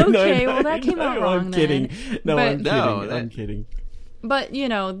 No, okay, well, that came out wrong I'm then. kidding. No, But- I'm kidding. No, I'm kidding. but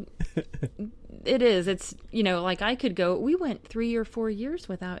it is. It's, like I could go. We went 3 or 4 years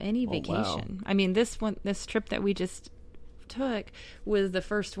without any vacation. wow. I mean, this trip that we just took was the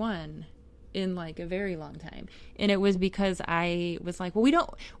first one in like a very long time, and it was because I was like,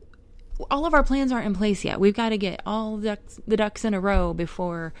 well, all of our plans aren't in place yet. We've got to get all the ducks in a row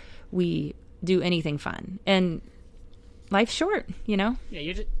before we do anything fun. And life's short, Yeah,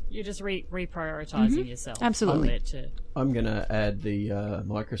 you're just reprioritizing yourself. Absolutely. A little bit to- I'm going to add the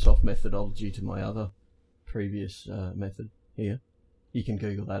Microsoft methodology to my other previous method here. You can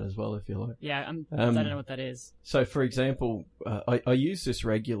Google that as well if you like. Yeah, I don't know what that is. So, for example, I use this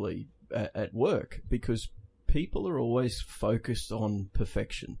regularly at work because people are always focused on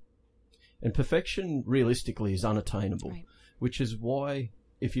perfection. And perfection, realistically, is unattainable, Right. which is why,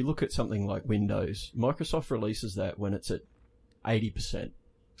 if you look at something like Windows, Microsoft releases that when it's at 80%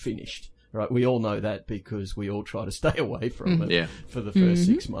 finished. Right? We all know that because we all try to stay away from it Yeah. for the first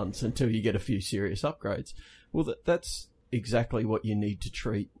 6 months until you get a few serious upgrades. Well, that's exactly what you need to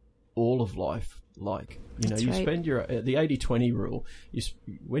treat all of life like. That's You right. spend the 80-20 rule.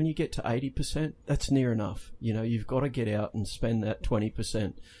 When you get to 80%, that's near enough. You've got to get out and spend that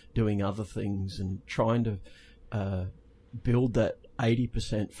 20% doing other things and trying to build that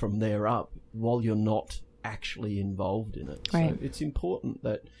 80% from there up while you're not actually involved in it. Right. So it's important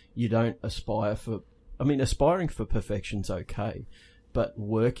that you don't aspire for... aspiring for perfection's okay, but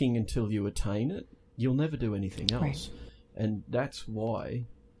working until you attain it, you'll never do anything else. Right. And that's why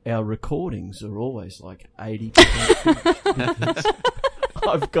our recordings are always like 80% finished.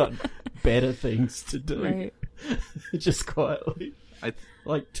 I've got better things to do. Right. Just quietly. I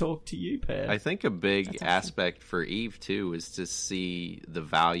Talk to you, Pat. I think a big That's awesome. aspect for Eve, too, is to see the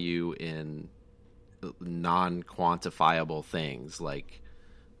value in non-quantifiable things like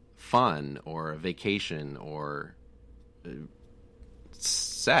fun or a vacation or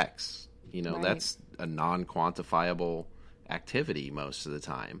sex. Right. That's a non-quantifiable activity most of the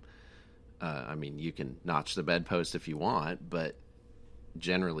time. I mean, you can notch the bedpost if you want, but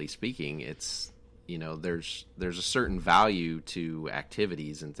generally speaking, it's, you know, there's a certain value to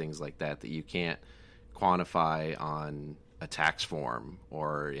activities and things like that you can't quantify on a tax form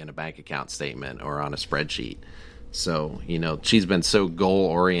or in a bank account statement or on a spreadsheet. So, you know, she's been so goal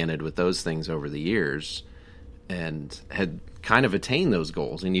oriented with those things over the years and had kind of attained those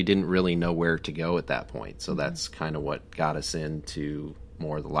goals, and you didn't really know where to go at that point. So that's kind of what got us into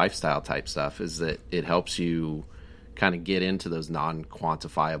more of the lifestyle type stuff, is that it helps you kind of get into those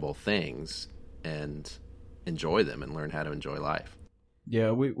non-quantifiable things and enjoy them and learn how to enjoy life.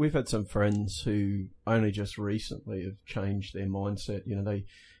 Yeah, we've had some friends who only just recently have changed their mindset. You know,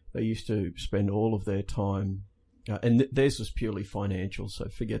 they used to spend all of their time, and theirs was purely financial, so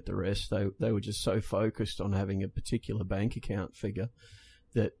forget the rest. They were just so focused on having a particular bank account figure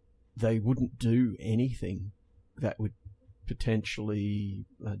that they wouldn't do anything that would potentially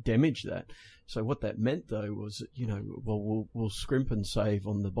damage that. So what that meant, though, was, you know, well, we'll scrimp and save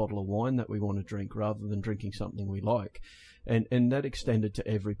on the bottle of wine that we want to drink rather than drinking something we like. And that extended to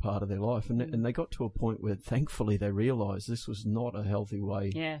every part of their life. And they got to a point where, thankfully, they realised this was not a healthy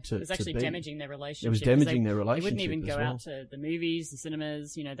way to it was actually be. damaging their relationship. It was damaging their relationship. They wouldn't even go well. out to the movies, the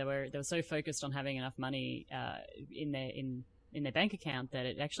cinemas. You know, they were so focused on having enough money in their bank account that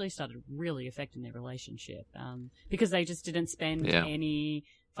it actually started really affecting their relationship, because they just didn't spend any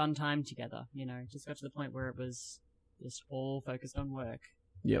fun time together. You know, it just got to the point where it was just all focused on work.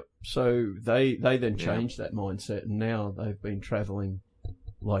 Yep. So they then changed that mindset, and now they've been travelling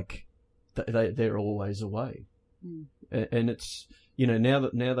like they're always away. And it's, you know,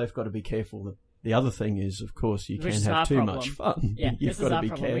 now they've got to be careful. The other thing is, of course, you can have too much fun. Yeah, You've got to be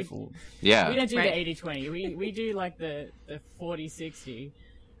careful. We don't do the 80-20. We do like the 40-60.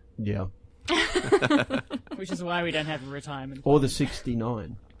 Yeah. Which is why we don't have a retirement. Or the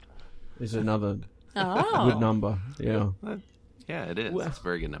 69 is another good number. Yeah. Yeah, it is. Well, it's a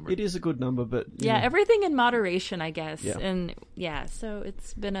very good number. It is a good number, but... Yeah, everything in moderation, I guess. Yeah. And so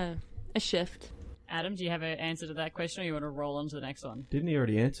it's been a shift. Adam, do you have an answer to that question, or you want to roll on to the next one? Didn't he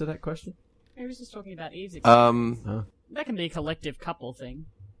already answer that question? He was just talking about Eve's experience. Huh? That can be a collective couple thing.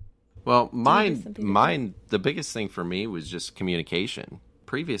 Well, mine, the biggest thing for me was just communication.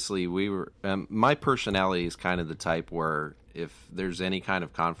 Previously, we were, my personality is kind of the type where if there's any kind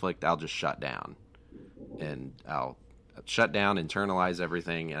of conflict, I'll just shut down. And I'll shut down, internalize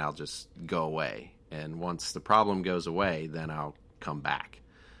everything, and I'll just go away. And once the problem goes away, then I'll come back.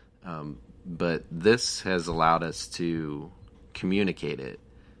 But this has allowed us to communicate it.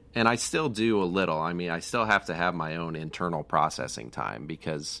 And I still do a little. I mean, I still have to have my own internal processing time,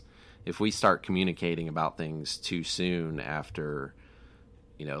 because if we start communicating about things too soon after,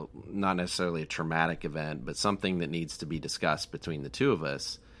 you know, not necessarily a traumatic event, but something that needs to be discussed between the two of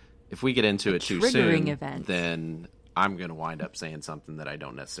us, if we get into it too soon, then I'm going to wind up saying something that I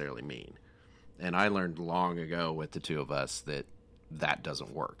don't necessarily mean. And I learned long ago with the two of us that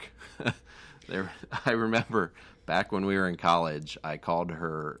doesn't work. I remember back when we were in college, I called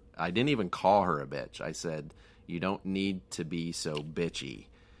her, I didn't even call her a bitch. I said, "You don't need to be so bitchy."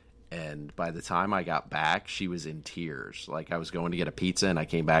 And by the time I got back, she was in tears. Like, I was going to get a pizza and I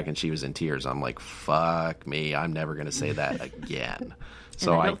came back and she was in tears. I'm like, fuck me, I'm never going to say that again.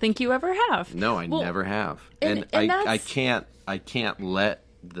 So I don't think you ever have. No, I never have. And I can't let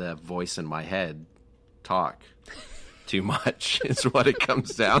the voice in my head talk too much is what it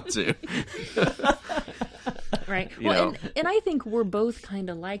comes down to. Right. Well, and I think we're both kind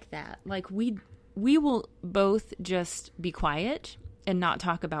of like that. Like, we will both just be quiet and not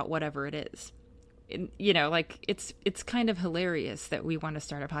talk about whatever it is. And, you know, like, it's kind of hilarious that we want to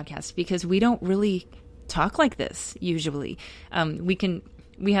start a podcast, because we don't really talk like this usually.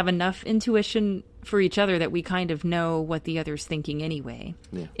 We have enough intuition for each other that we kind of know what the other's thinking anyway.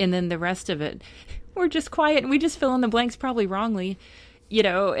 Yeah. And then the rest of it, we're just quiet and we just fill in the blanks, probably wrongly, you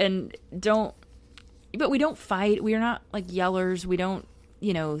know, but we don't fight. We are not like yellers. We don't,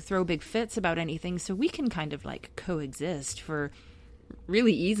 you know, throw big fits about anything. So we can kind of like coexist for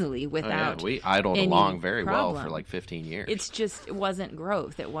really easily without we idled along very problem. Well for like 15 years. It wasn't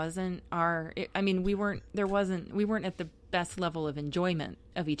growth. It wasn't we weren't at the best level of enjoyment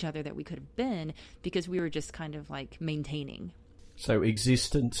of each other that we could have been, because we were just kind of like maintaining. So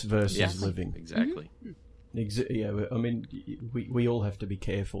existence versus living. Exactly. I mean, we all have to be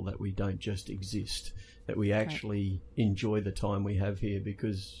careful that we don't just exist, that we actually enjoy the time we have here,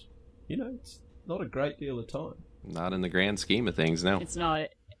 because, you know, it's not a great deal of time. Not in the grand scheme of things, no. It's not.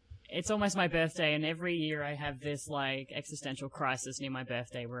 it's almost my birthday, and every year I have this like existential crisis near my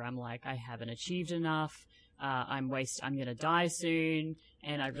birthday where I'm like, I haven't achieved enough. I'm gonna die soon,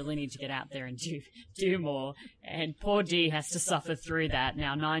 and I really need to get out there and do more. And poor Dee has to suffer through that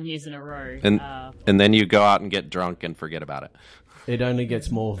now 9 years in a row. And then you go out and get drunk and forget about it. It only gets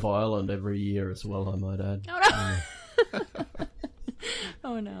more violent every year as well, I might add. Oh no!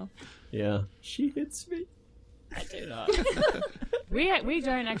 Oh no! Yeah, she hits me. I do not. We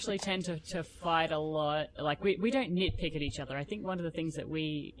don't actually tend to fight a lot. Like, we don't nitpick at each other. I think one of the things that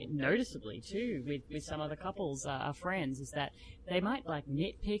we, noticeably too, with some other couples, are friends, is that they might, like,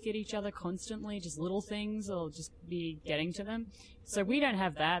 nitpick at each other constantly, just little things, or just be getting to them. So we don't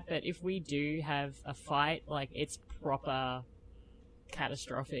have that, but if we do have a fight, like, it's proper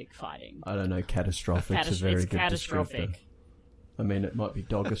catastrophic fighting. I don't know, catastrophic is a very it's good catastrophic. descriptor. I mean, it might be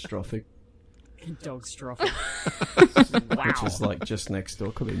dogastrophic. Dogstrophic. Wow. Which is like just next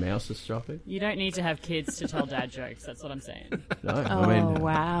door. Could be mousestrophic. You don't need to have kids to tell dad jokes. That's what I'm saying. No, Oh, I mean,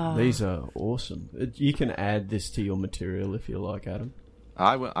 wow. these are awesome. You can add this to your material if you like, Adam.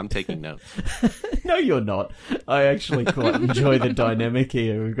 I'm taking notes. No, you're not. I actually quite enjoy the dynamic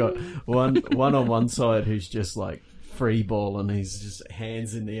here. We've got one on one side who's just like free ball and he's just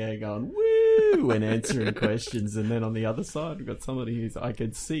hands in the air going woo and answering questions, and then on the other side we've got somebody who's, I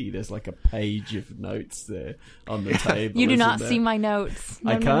can see there's like a page of notes there on the table. You do not there? see my notes.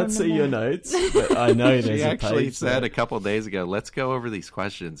 I can't see your notes, but I know there's She a actually page said there. a couple of days ago, let's go over these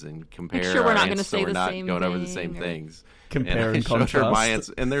questions and compare sure we're our not gonna answers so say we're the not same going over the thing, same or- things. Compare and I and showed her my contrast.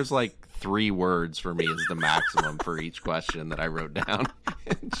 answer, and there's like 3 words for me is the maximum for each question that I wrote down.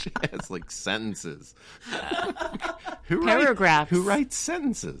 And she has like sentences. Paragraphs. Who writes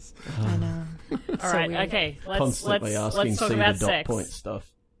sentences? I know. All right, okay. Constantly asking let's talk C about the dot sex. point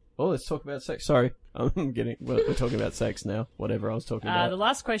stuff. Oh, let's talk about sex. Sorry, we're talking about sex now. Whatever I was talking The about.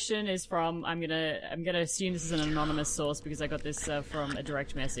 last question is from, I'm gonna assume this is an anonymous source because I got this from a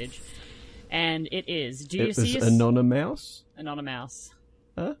direct message, and it is: do you It see was anonymous. anonymous?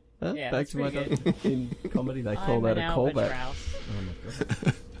 Huh? Yeah, Back that's to my pretty in comedy, they call I'm that a an callback. albatross. Oh my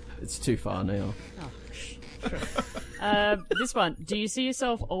god, it's too far now. This one: do you see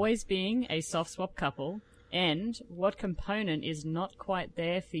yourself always being a soft swap couple? And what component is not quite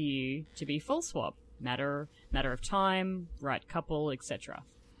there for you to be full swap? Matter of time, right couple, etc.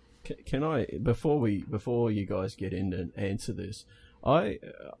 Can I before you guys get in and answer this? I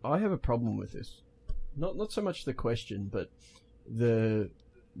have a problem with this. Not so much the question, but the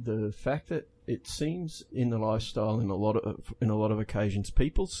fact that it seems in the lifestyle in a lot of occasions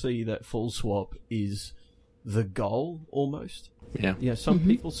people see that full swap is the goal almost. Yeah. Yeah, some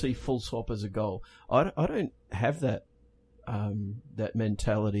people see full swap as a goal. I don't have that that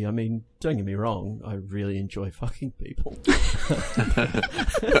mentality. I mean, don't get me wrong, I really enjoy fucking people.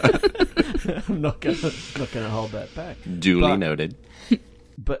 I'm not gonna hold that back. Duly noted.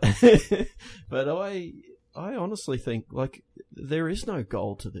 But but I honestly think like there is no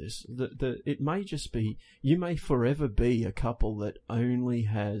goal to this. It may just be, you may forever be a couple that only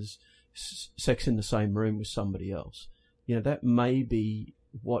has sex in the same room with somebody else. You know, that may be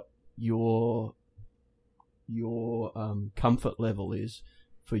what your comfort level is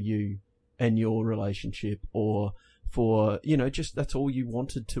for you and your relationship, or for, you know, just that's all you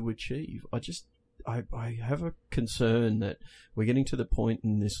wanted to achieve. I have a concern that we're getting to the point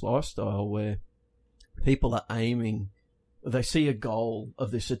in this lifestyle where people are aiming, they see a goal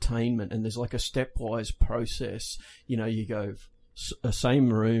of this attainment, and there's like a stepwise process. You know, you go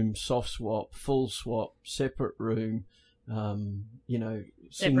same room, soft swap, full swap, separate room, you know,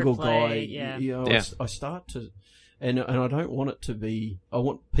 single guy. Yeah. You know, Yeah. I start to, and I don't want it to be. I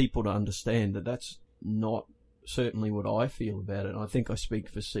want people to understand that that's not certainly what I feel about it. I think I speak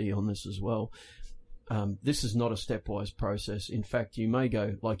for C on this as well. This is not a stepwise process. In fact, you may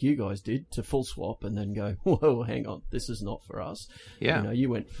go, like you guys did, to full swap and then go, whoa, hang on, this is not for us. Yeah. You know, you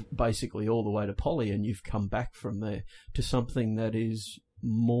went basically all the way to poly, and you've come back from there to something that is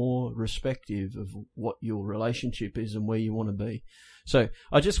more respective of what your relationship is and where you want to be. So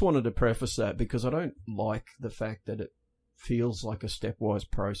I just wanted to preface that, because I don't like the fact that it feels like a stepwise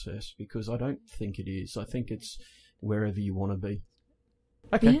process, because I don't think it is. I think it's wherever you want to be.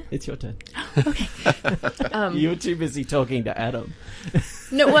 Okay, Yeah. It's your turn. Okay. You were too busy talking to Adam.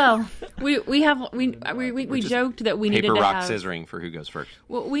 No, well, we joked that we needed Paper, to rock, have. scissoring for who goes first.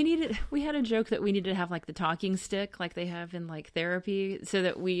 Well, we had a joke that we needed to have like the talking stick, like they have in like therapy, so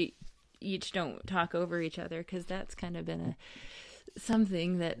that we each don't talk over each other, because that's kind of been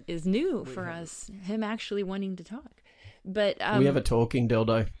something that is new for us. Him actually wanting to talk, but We have a talking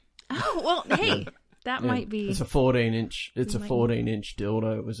dildo. oh well, hey. that Yeah. might be. It's a 14-inch. It's a might- 14-inch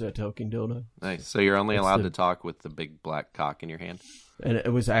dildo. It was a talking dildo, Nice. So you're only It's allowed the- to talk with the big black cock in your hand. and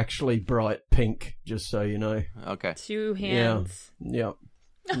it was actually bright pink. Just so you know. Okay. 2 hands. Yep.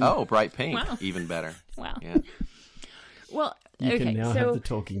 Oh, bright pink. Wow. Even better. Wow. Yeah. Well, You okay. can now so, have the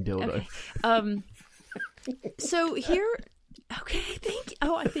talking dildo. okay. So here. Okay, thank you.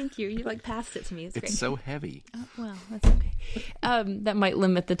 Oh, thank you. You like passed it to me. It's great. It's so heavy. Oh, well, that's okay. That might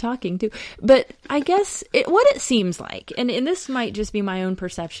limit the talking too. But I guess what it seems like, and this might just be my own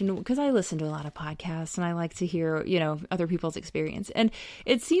perception because I listen to a lot of podcasts and I like to hear, other people's experience. And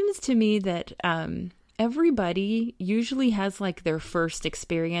it seems to me that everybody usually has like their first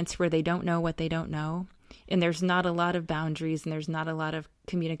experience where they don't know what they don't know. And there's not a lot of boundaries and there's not a lot of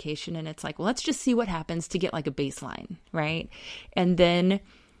communication. And it's like, well, let's just see what happens to get like a baseline, right? And then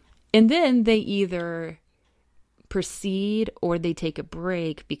they either proceed or they take a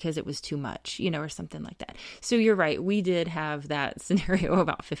break because it was too much, or something like that. So you're right. We did have that scenario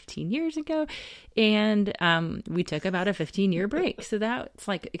about 15 years ago and we took about a 15-year break. So that's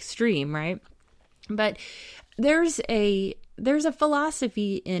like extreme, right? But there's a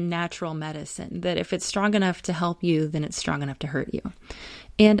philosophy in natural medicine that if it's strong enough to help you, then it's strong enough to hurt you.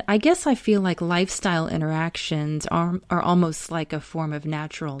 And I guess I feel like lifestyle interactions are almost like a form of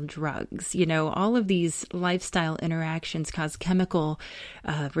natural drugs. All of these lifestyle interactions cause chemical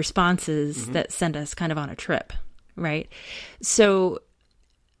responses that send us kind of on a trip, right? So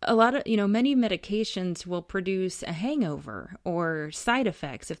a lot of, many medications will produce a hangover or side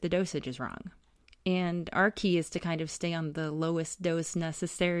effects if the dosage is wrong. And our key is to kind of stay on the lowest dose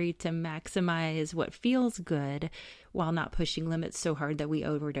necessary to maximize what feels good while not pushing limits so hard that we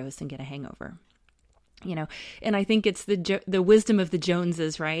overdose and get a hangover. And I think it's the wisdom of the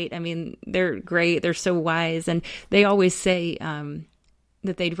Joneses, right? I mean, they're great. They're so wise. And they always say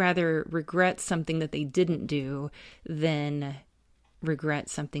that they'd rather regret something that they didn't do than regret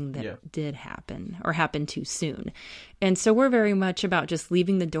something that did happen or happened too soon. And so we're very much about just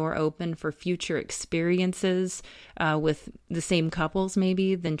leaving the door open for future experiences with the same couples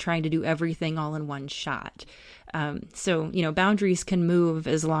maybe than trying to do everything all in one shot. So boundaries can move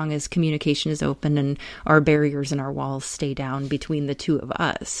as long as communication is open and our barriers and our walls stay down between the two of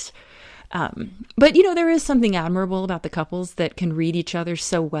us. But there is something admirable about the couples that can read each other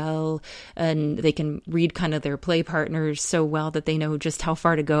so well, and they can read kind of their play partners so well that they know just how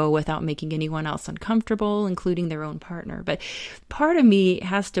far to go without making anyone else uncomfortable, including their own partner. But part of me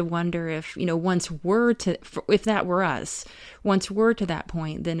has to wonder if, if that were us, once we're to that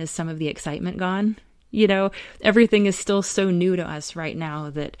point, then is some of the excitement gone? Everything is still so new to us right now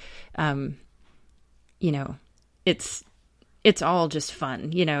that, it's all just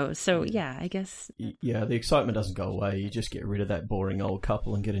fun, so yeah, I guess. Yeah, the excitement doesn't go away. You just get rid of that boring old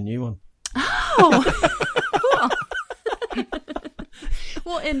couple and get a new one. Oh, cool.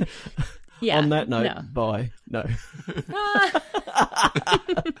 Well, and yeah. On that note, bye. No.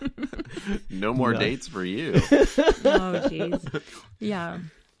 No more dates for you. Oh, jeez. Yeah.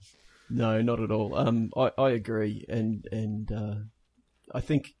 No, not at all. I agree, and I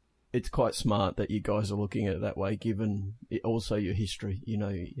think it's quite smart that you guys are looking at it that way, given also your history. You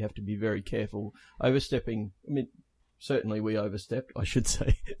have to be very careful. Overstepping, I mean, certainly we overstepped. I should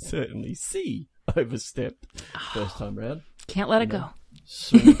say, certainly C overstepped first time round. Can't let it go.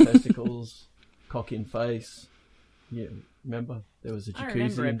 Swing testicles, cock in face. Yeah, remember? There was a jacuzzi I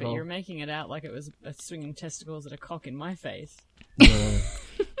remember it, involved. but you're making it out like it was a swinging testicles and a cock in my face.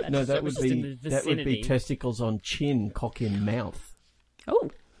 No, that was would just in be the that would be vicinity. testicles on chin, cock in mouth. Oh.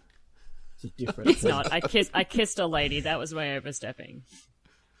 It's a different It's not. I kissed a lady. That was way overstepping.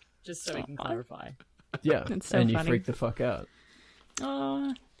 Just so we can clarify. Yeah, That's so and you funny. freaked the fuck out.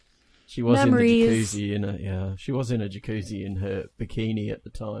 Oh. She was Memories. in the jacuzzi she was in a jacuzzi in her bikini at the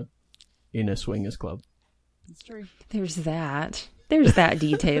time, in a swingers club. It's true. There's that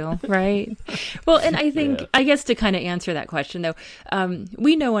detail, right? Well, and I think, I guess to kind of answer that question though,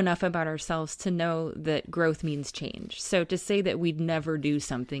 we know enough about ourselves to know that growth means change. So to say that we'd never do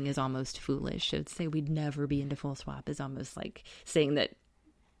something is almost foolish. So to say we'd never be into full swap is almost like saying that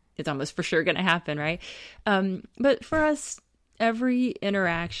it's almost for sure going to happen, right? But for us, every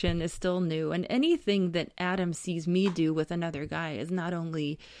interaction is still new, and anything that Adam sees me do with another guy is not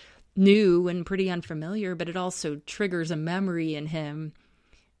only new and pretty unfamiliar, but it also triggers a memory in him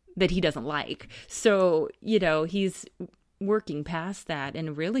that he doesn't like. So, he's working past that,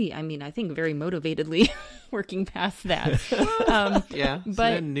 and really, I mean, I think very motivatedly working past that. Yeah,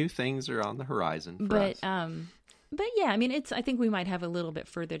 but so new things are on the horizon for us. But yeah, I mean, I think we might have a little bit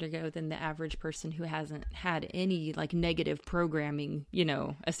further to go than the average person who hasn't had any like negative programming,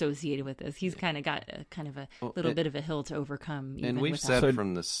 associated with this. He's kind of got a little bit of a hill to overcome. And we've said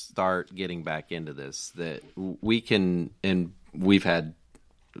from the start, getting back into this, that we can, and we've had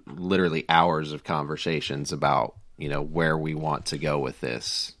literally hours of conversations about, where we want to go with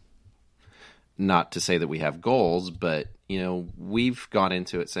this. Not to say that we have goals, but, we've gone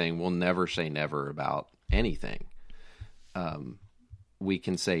into it saying we'll never say never about anything. We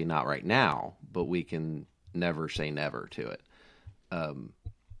can say not right now, but we can never say never to it.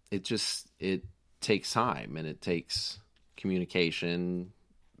 It takes time, and it takes communication,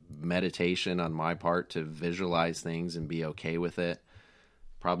 meditation on my part to visualize things and be okay with it.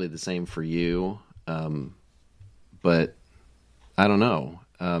 Probably the same for you. But I don't know.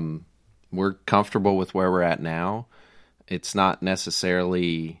 We're comfortable with where we're at now. It's not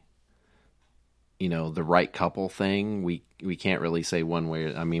necessarily, the right couple thing. We can't really say one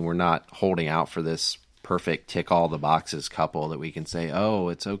way. I mean, we're not holding out for this perfect tick all the boxes couple that we can say, oh,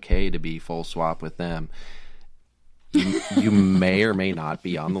 it's okay to be full swap with them. You may or may not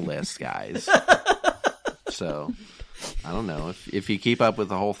be on the list, guys. So I don't know. If you keep up with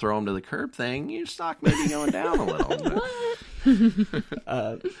the whole throw them to the curb thing, your stock may be going down a little.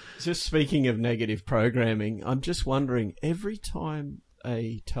 Just speaking of negative programming, I'm just wondering, every time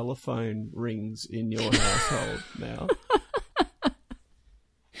a telephone rings in your household now,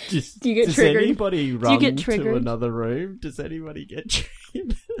 do you get does triggered? Anybody run do you get triggered? to another room? Does anybody get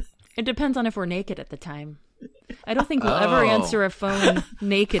triggered? It depends on if we're naked at the time. I don't think we'll ever answer a phone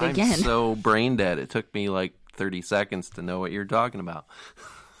naked again. I'm so brain dead. It took me like 30 seconds to know what you're talking about.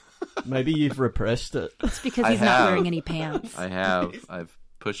 Maybe you've repressed it. It's because he's not wearing any pants. I have. I've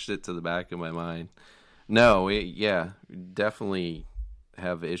pushed it to the back of my mind. No, definitely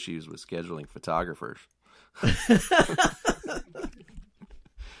have issues with scheduling photographers.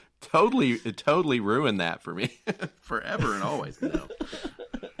 It totally ruined that for me forever and always. No.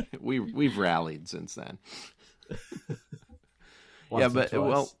 We've rallied since then. Once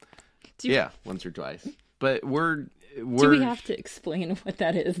or twice. But we're do we have to explain what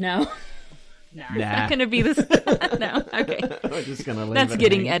that is now? Nah. It's not going to be this. No, okay. We're just gonna leave That's it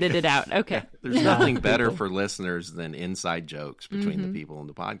getting hanging. edited out. Okay. There's nothing better for listeners than inside jokes between the people in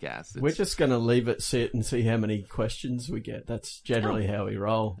the podcast. We're just going to leave it sit and see how many questions we get. That's generally how we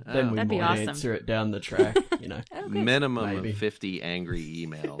roll. Then we That'd be might awesome. answer it down the track, minimum Maybe. of 50 angry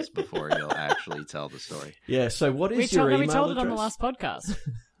emails before you'll actually tell the story. Yeah, so what is your email we told it address? on the last podcast.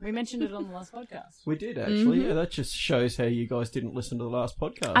 We mentioned it on the last podcast. We did, actually. Yeah, that just shows how you guys didn't listen to the last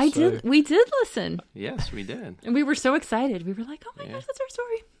podcast. We did listen. Yes, we did. And we were so excited. We were like, oh my gosh, that's our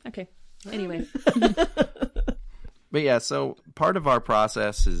story. Okay. Anyway. But yeah, so part of our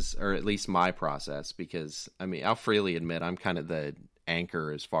process is, or at least my process, because, I mean, I'll freely admit I'm kind of the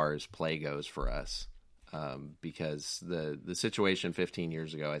anchor as far as play goes for us. Because the situation 15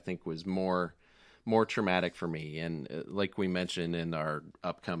 years ago, I think, was more traumatic for me. And like we mentioned in our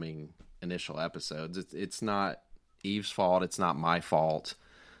upcoming initial episodes, it's not Eve's fault. It's not my fault.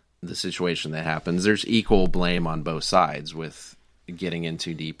 The situation that happens, there's equal blame on both sides with getting in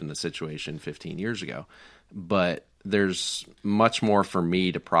too deep in the situation 15 years ago. But there's much more for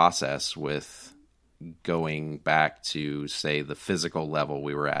me to process with going back to, say, the physical level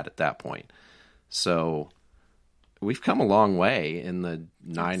we were at that point. So we've come a long way in the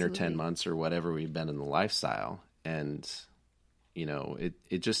 9 or 10 months or whatever we've been in the lifestyle. And,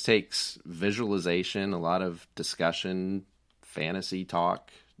 it just takes visualization, a lot of discussion, fantasy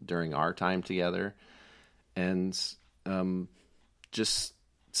talk during our time together. And just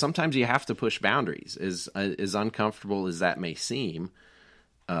sometimes you have to push boundaries, as uncomfortable as that may seem.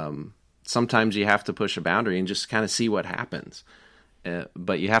 Sometimes you have to push a boundary and just kind of see what happens.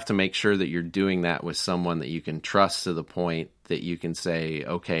 But you have to make sure that you're doing that with someone that you can trust to the point that you can say,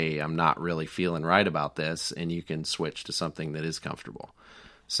 okay, I'm not really feeling right about this, and you can switch to something that is comfortable.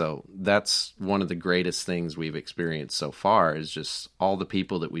 So that's one of the greatest things we've experienced so far, is just all the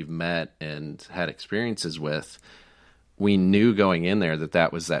people that we've met and had experiences with. We knew going in there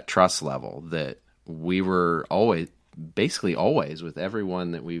that was that trust level, that we were basically always with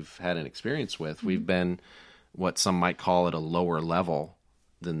everyone that we've had an experience with. Mm-hmm. We've been what some might call it a lower level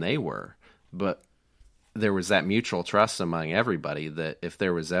than they were. But there was that mutual trust among everybody that if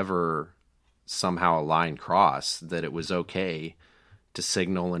there was ever somehow a line crossed, that it was okay to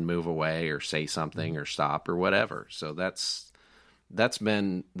signal and move away or say something or stop or whatever. So that's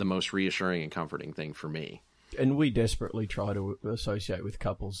been the most reassuring and comforting thing for me. And we desperately try to associate with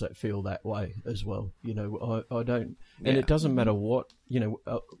couples that feel that way as well. I don't, and it doesn't matter what,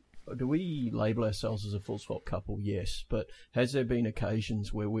 do we label ourselves as a full swap couple? Yes, but has there been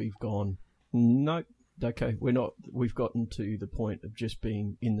occasions where we've gone, no, okay, we're not. We've gotten to the point of just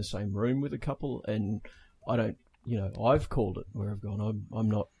being in the same room with a couple, and I don't. I've called it where I've gone, I'm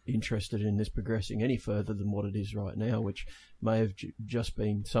not interested in this progressing any further than what it is right now, which may have just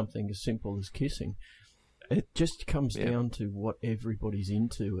been something as simple as kissing. It just comes down to what everybody's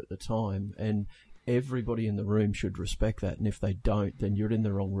into at the time, and everybody in the room should respect that, and if they don't, then you're in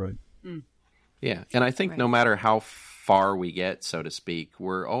the wrong room. Yeah, and I think no matter how far we get, so to speak,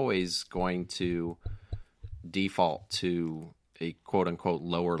 we're always going to default to a quote-unquote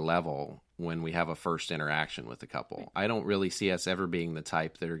lower level when we have a first interaction with a couple. I don't really see us ever being the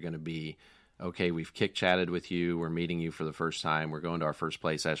type that are going to be, okay, we've kick-chatted with you, we're meeting you for the first time, we're going to our first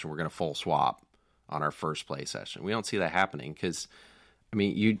play session, we're going to full swap on our first play session. We don't see that happening because, I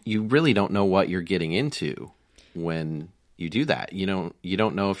mean, you really don't know what you're getting into when you do that. You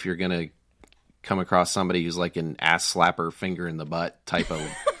don't know if you're going to come across somebody who's like an ass slapper, finger in the butt type of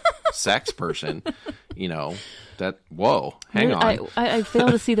sex person, hang on. I fail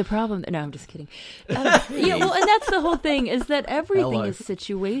to see the problem. No, I'm just kidding. And that's the whole thing, is that everything is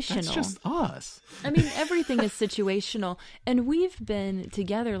situational. That's just us. I mean, everything is situational, and we've been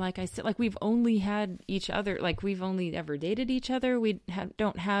together, like I said, like we've only had each other, like we've only ever dated each other. We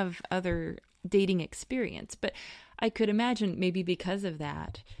don't have other dating experience, but I could imagine maybe because of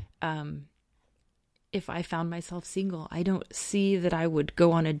that, if I found myself single, I don't see that I would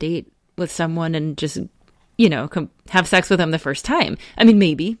go on a date with someone and just, have sex with them the first time. I mean,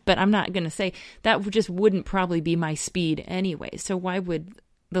 maybe, but I'm not going to say that just wouldn't probably be my speed anyway. So why would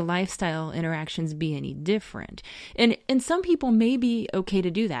the lifestyle interactions be any different? And some people may be okay to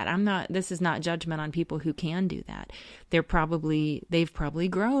do that. This is not judgment on people who can do that. They've probably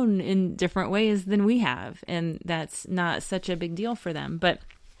grown in different ways than we have. And that's not such a big deal for them. But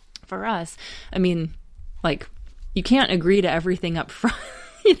for us, I mean, like, you can't agree to everything up front,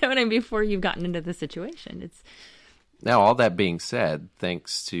 you know what I mean, before you've gotten into the situation. Now, all that being said,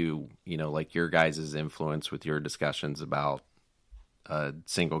 thanks to, like your guys' influence with your discussions about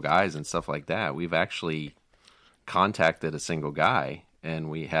single guys and stuff like that, we've actually contacted a single guy, and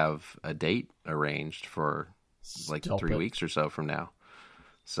we have a date arranged for like 3 weeks or so from now.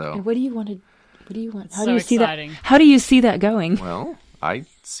 So, and what do you want? How So do you see exciting. that? How do you see that going? Well, I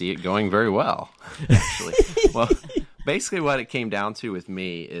see it going very well, actually. Well, basically what it came down to with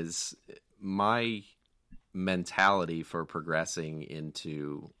me is my mentality for progressing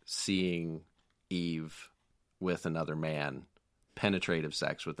into seeing Eve with another man, penetrative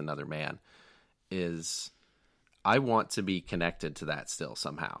sex with another man, is I want to be connected to that still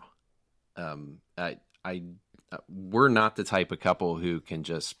somehow. We're not the type of couple who can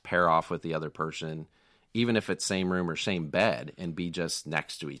just pair off with the other person, even if it's same room or same bed, and be just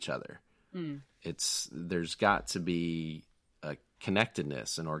next to each other. There's got to be a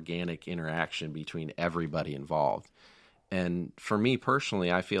connectedness, an organic interaction between everybody involved. And for me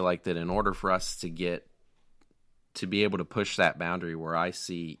personally, I feel like that in order for us to be able to push that boundary where I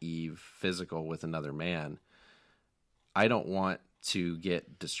see Eve physical with another man, I don't want to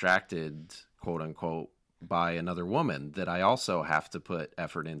get distracted, quote unquote, by another woman that I also have to put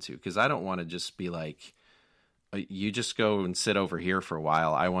effort into. Because I don't want to just be like, you just go and sit over here for a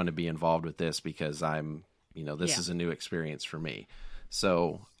while. I want to be involved with this because this is a new experience for me.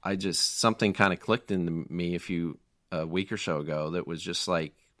 So something kind of clicked in me a week or so ago that was just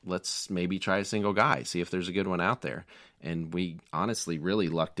like, let's maybe try a single guy, see if there's a good one out there. And we honestly really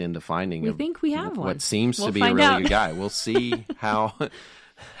lucked into finding we think we have one. What seems to be a really good guy. We'll see how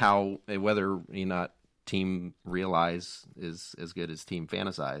whether not Team Realize is as good as Team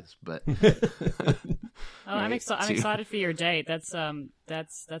Fantasize, but I'm excited for your date.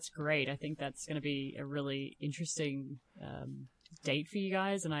 That's great. I think that's going to be a really interesting date for you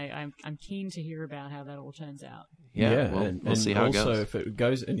guys, and I'm keen to hear about how that all turns out. Yeah, we'll see how it goes. Also, if it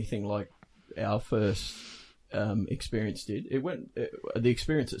goes anything like our first experience did, the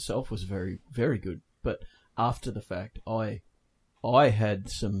experience itself was very, very good. But after the fact, I had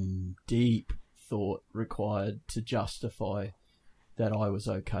some deep thought required to justify that I was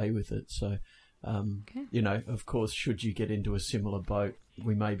okay with it. So, of course, should you get into a similar boat,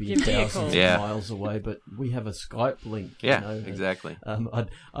 we may be thousands of miles away, but we have a Skype link. Yeah, exactly. I'm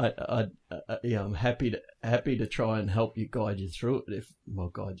happy to try and help you guide you through it.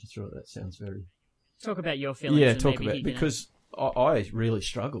 That sounds very. Talk about your feelings. Yeah, because I really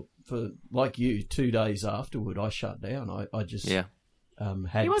struggled for, like you, 2 days afterward. I shut down. I just he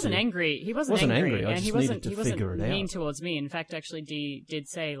wasn't angry. He wasn't angry, I and he wasn't figure it mean towards me. In fact, actually, Dee did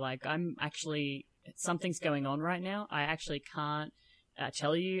say, like, I'm actually, something's going on right now. I actually can't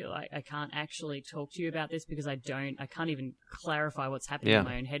tell you, I can't actually talk to you about this because I can't even clarify what's happening in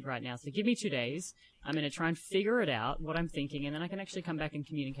my own head right now. So give me 2 days. I'm going to try and figure it out, what I'm thinking, and then I can actually come back and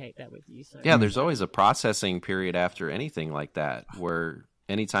communicate that with you. So yeah, there's always a processing period after anything like that, where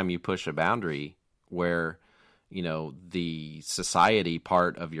anytime you push a boundary where, you know, the society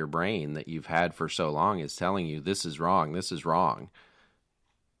part of your brain that you've had for so long is telling you this is wrong,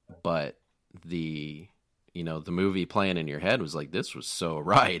 but the movie playing in your head was like, this was so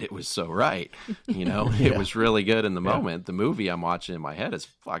right, it was so right, you know. It was really good in the moment. The movie I'm watching in my head is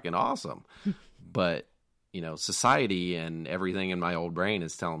fucking awesome, but you know, society and everything in my old brain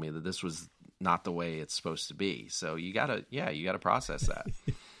is telling me that this was not the way it's supposed to be. So you gotta process that.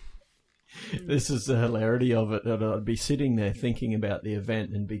 This is the hilarity of it, that I'd be sitting there thinking about the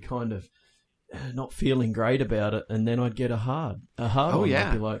event and be kind of not feeling great about it, and then I'd get a hard Oh one. yeah,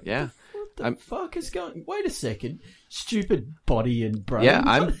 I'd be like, yeah. What the fuck is going? Wait a second, stupid body and brain. Yeah,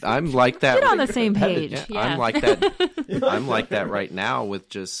 I'm like that. Get on the same page. Yeah. I'm like that. I'm like that right now, with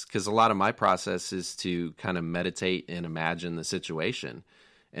just because a lot of my process is to kind of meditate and imagine the situation.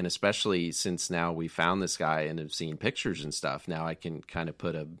 And especially since now we found this guy and have seen pictures and stuff, now I can kind of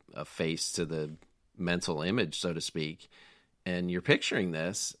put a face to the mental image, so to speak. And you're picturing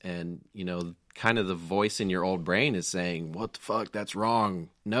this, and, you know, kind of the voice in your old brain is saying, what the fuck, that's wrong.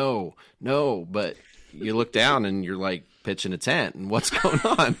 No. But you look down and you're like pitching a tent, and what's going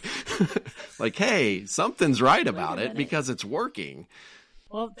on? Like, hey, something's right about it because it's working.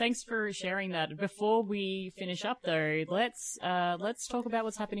 Well, thanks for sharing that. Before we finish up, though, let's talk about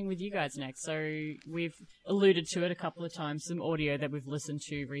what's happening with you guys next. So we've alluded to it a couple of times, some audio that we've listened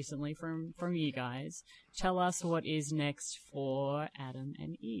to recently from you guys. Tell us what is next for Adam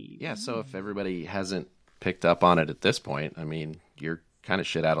and Eve. Yeah, so if everybody hasn't picked up on it at this point, I mean, you're kind of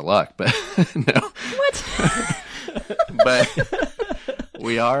shit out of luck, but no. What? But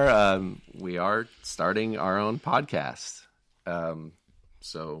we are starting our own podcast.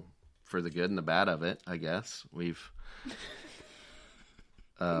 So for the good and the bad of it, I guess we've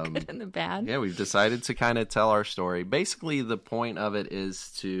good and the bad. Yeah, we've decided to kind of tell our story. Basically, the point of it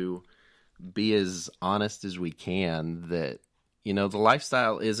is to be as honest as we can that, you know, the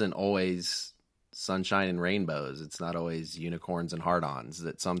lifestyle isn't always sunshine and rainbows. It's not always unicorns and hard-ons.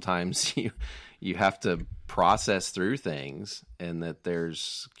 That sometimes you have to process through things, and that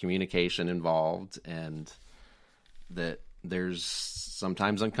there's communication involved, and that there's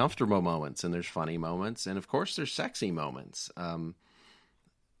sometimes uncomfortable moments, and there's funny moments, and of course there's sexy moments.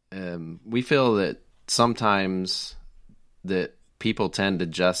 We feel that sometimes that people tend to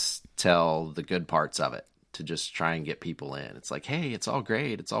just tell the good parts of it to just try and get people in. It's like, hey, it's all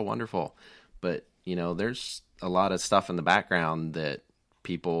great, it's all wonderful. But, you know, there's a lot of stuff in the background that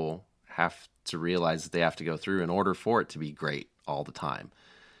people have to realize that they have to go through in order for it to be great all the time.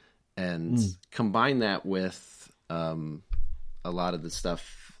 And combine that with a lot of the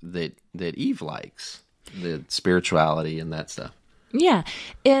stuff that Eve likes, the spirituality and that stuff. Yeah.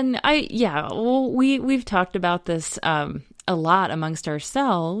 And we've talked about this a lot amongst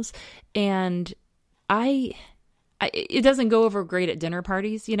ourselves, and it doesn't go over great at dinner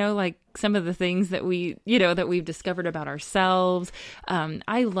parties, you know, like some of the things that we've discovered about ourselves.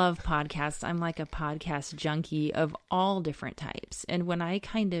 I love podcasts. I'm like a podcast junkie of all different types. And when I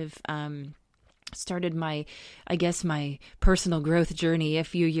kind of started my personal growth journey a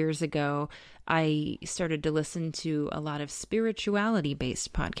few years ago, I started to listen to a lot of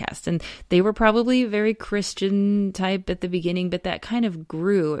spirituality-based podcasts, and they were probably very Christian type at the beginning, but that kind of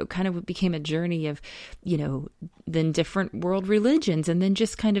grew. It kind of became a journey of, you know, then different world religions, and then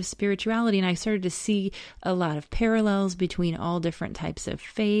just kind of spirituality, and I started to see a lot of parallels between all different types of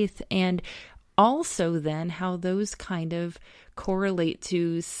faith, and also then how those kind of correlate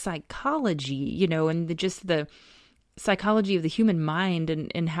to psychology, you know, and just the psychology of the human mind,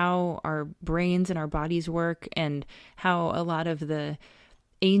 and how our brains and our bodies work, and how a lot of the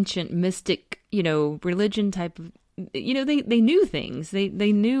ancient mystic, you know, religion type of, you know, they knew things, they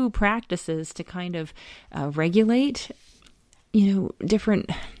knew practices to kind of regulate, you know, different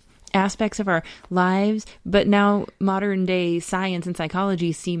aspects of our lives, but now modern day science and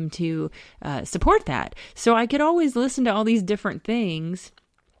psychology seem to support that. So I could always listen to all these different things,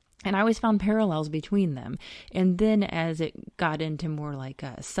 and I always found parallels between them. And then as it got into more like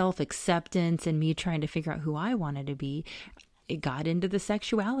self-acceptance and me trying to figure out who I wanted to be, it got into the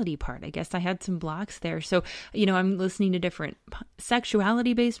sexuality part. I guess I had some blocks there. So, you know, I'm listening to different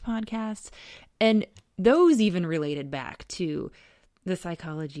sexuality-based podcasts, and those even related back to the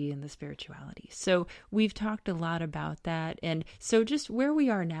psychology and the spirituality. So we've talked a lot about that. And so just where we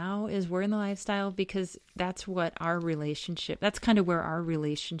are now is we're in the lifestyle because that's what our relationship, that's kind of where our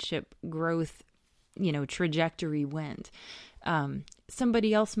relationship growth, trajectory went.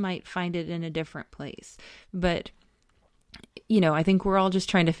 Somebody else might find it in a different place, but I think we're all just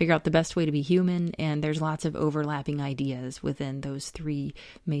trying to figure out the best way to be human, and there's lots of overlapping ideas within those three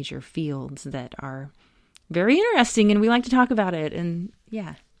major fields that are very interesting, and we like to talk about it. And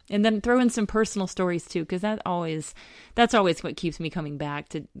and then throw in some personal stories too, because that's always what keeps me coming back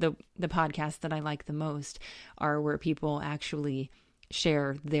to the podcasts that I like the most are where people actually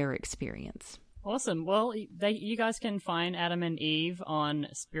share their experience. Awesome. Well, you guys can find Adam and Eve on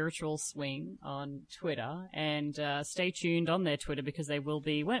Spiritual Swing on Twitter, and stay tuned on their Twitter because they will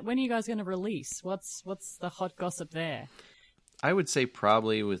be. When are you guys going to release? What's the hot gossip there? I would say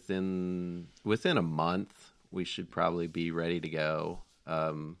probably within a month we should probably be ready to go.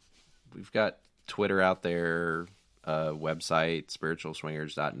 We've got Twitter out there, website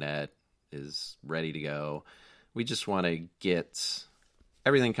spiritualswingers.net is ready to go. We just want to get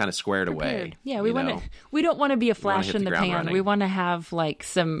everything kind of squared away. Yeah, we don't want to be a flash in the pan. Running. We want to have like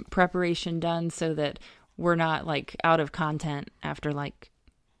some preparation done so that we're not like out of content after like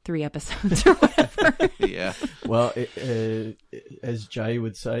 3 episodes or whatever. Yeah. Well, as Jay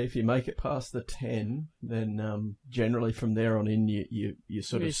would say, if you make it past the 10, then generally from there on in, you're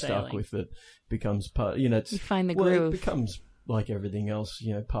sort of stuck with it. Becomes part. You find the groove. It becomes like everything else.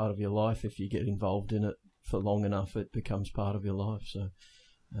 Part of your life. If you get involved in it for long enough, it becomes part of your life. So.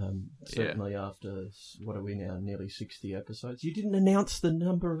 Certainly after, what are we now, nearly 60 episodes? You didn't announce the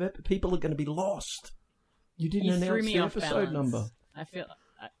number of people are going to be lost. You didn't announce the episode number. I feel...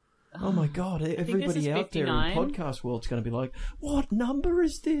 oh my God, everybody out there in podcast world's going to be like, what number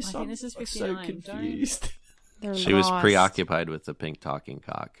is this? I think this is 59. I'm so confused. She was preoccupied with the pink talking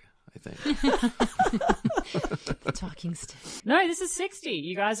cock, I think. Talking stick. No, this is 60.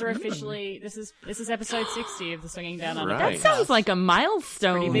 You guys are officially... This is episode 60 of the Swinging Down Under. Right. That sounds like a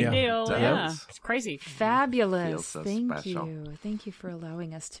milestone. Pretty big deal. It Yeah. does. It's crazy. Fabulous. Feels so Thank special. you. Thank you for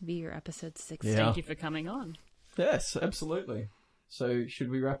allowing us to be your episode 60. Yeah. Thank you for coming on. Yes, absolutely. So should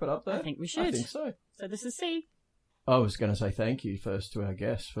we wrap it up there? I think we should. I think so. So this is C. I was going to say thank you first to our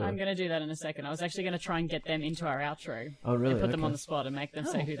guests. I'm going to do that in a second. I was actually going to try and get them into our outro. Oh, really? And put them Okay. on the spot and make them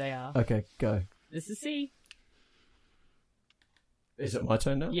say who they are. Okay, go. This is C. Is it my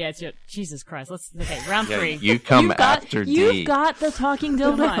turn now? Yeah, it's your... Jesus Christ. Okay, round Yeah, 3. you come after D. You've got the talking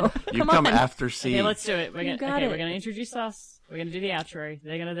dildo. You come after C. Okay, let's do it. We're You gonna, got okay, it. we're going to introduce us. We're going to do the outro.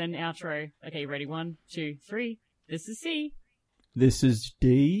 They're going to then outro. Okay, ready? 1, 2, 3. This is C. This is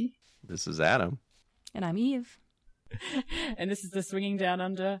D. This is Adam. And I'm Eve. And this is the Swinging Down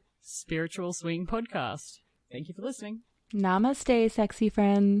Under Spiritual Swing Podcast. Thank you for listening. Namaste, sexy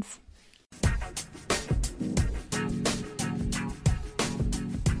friends.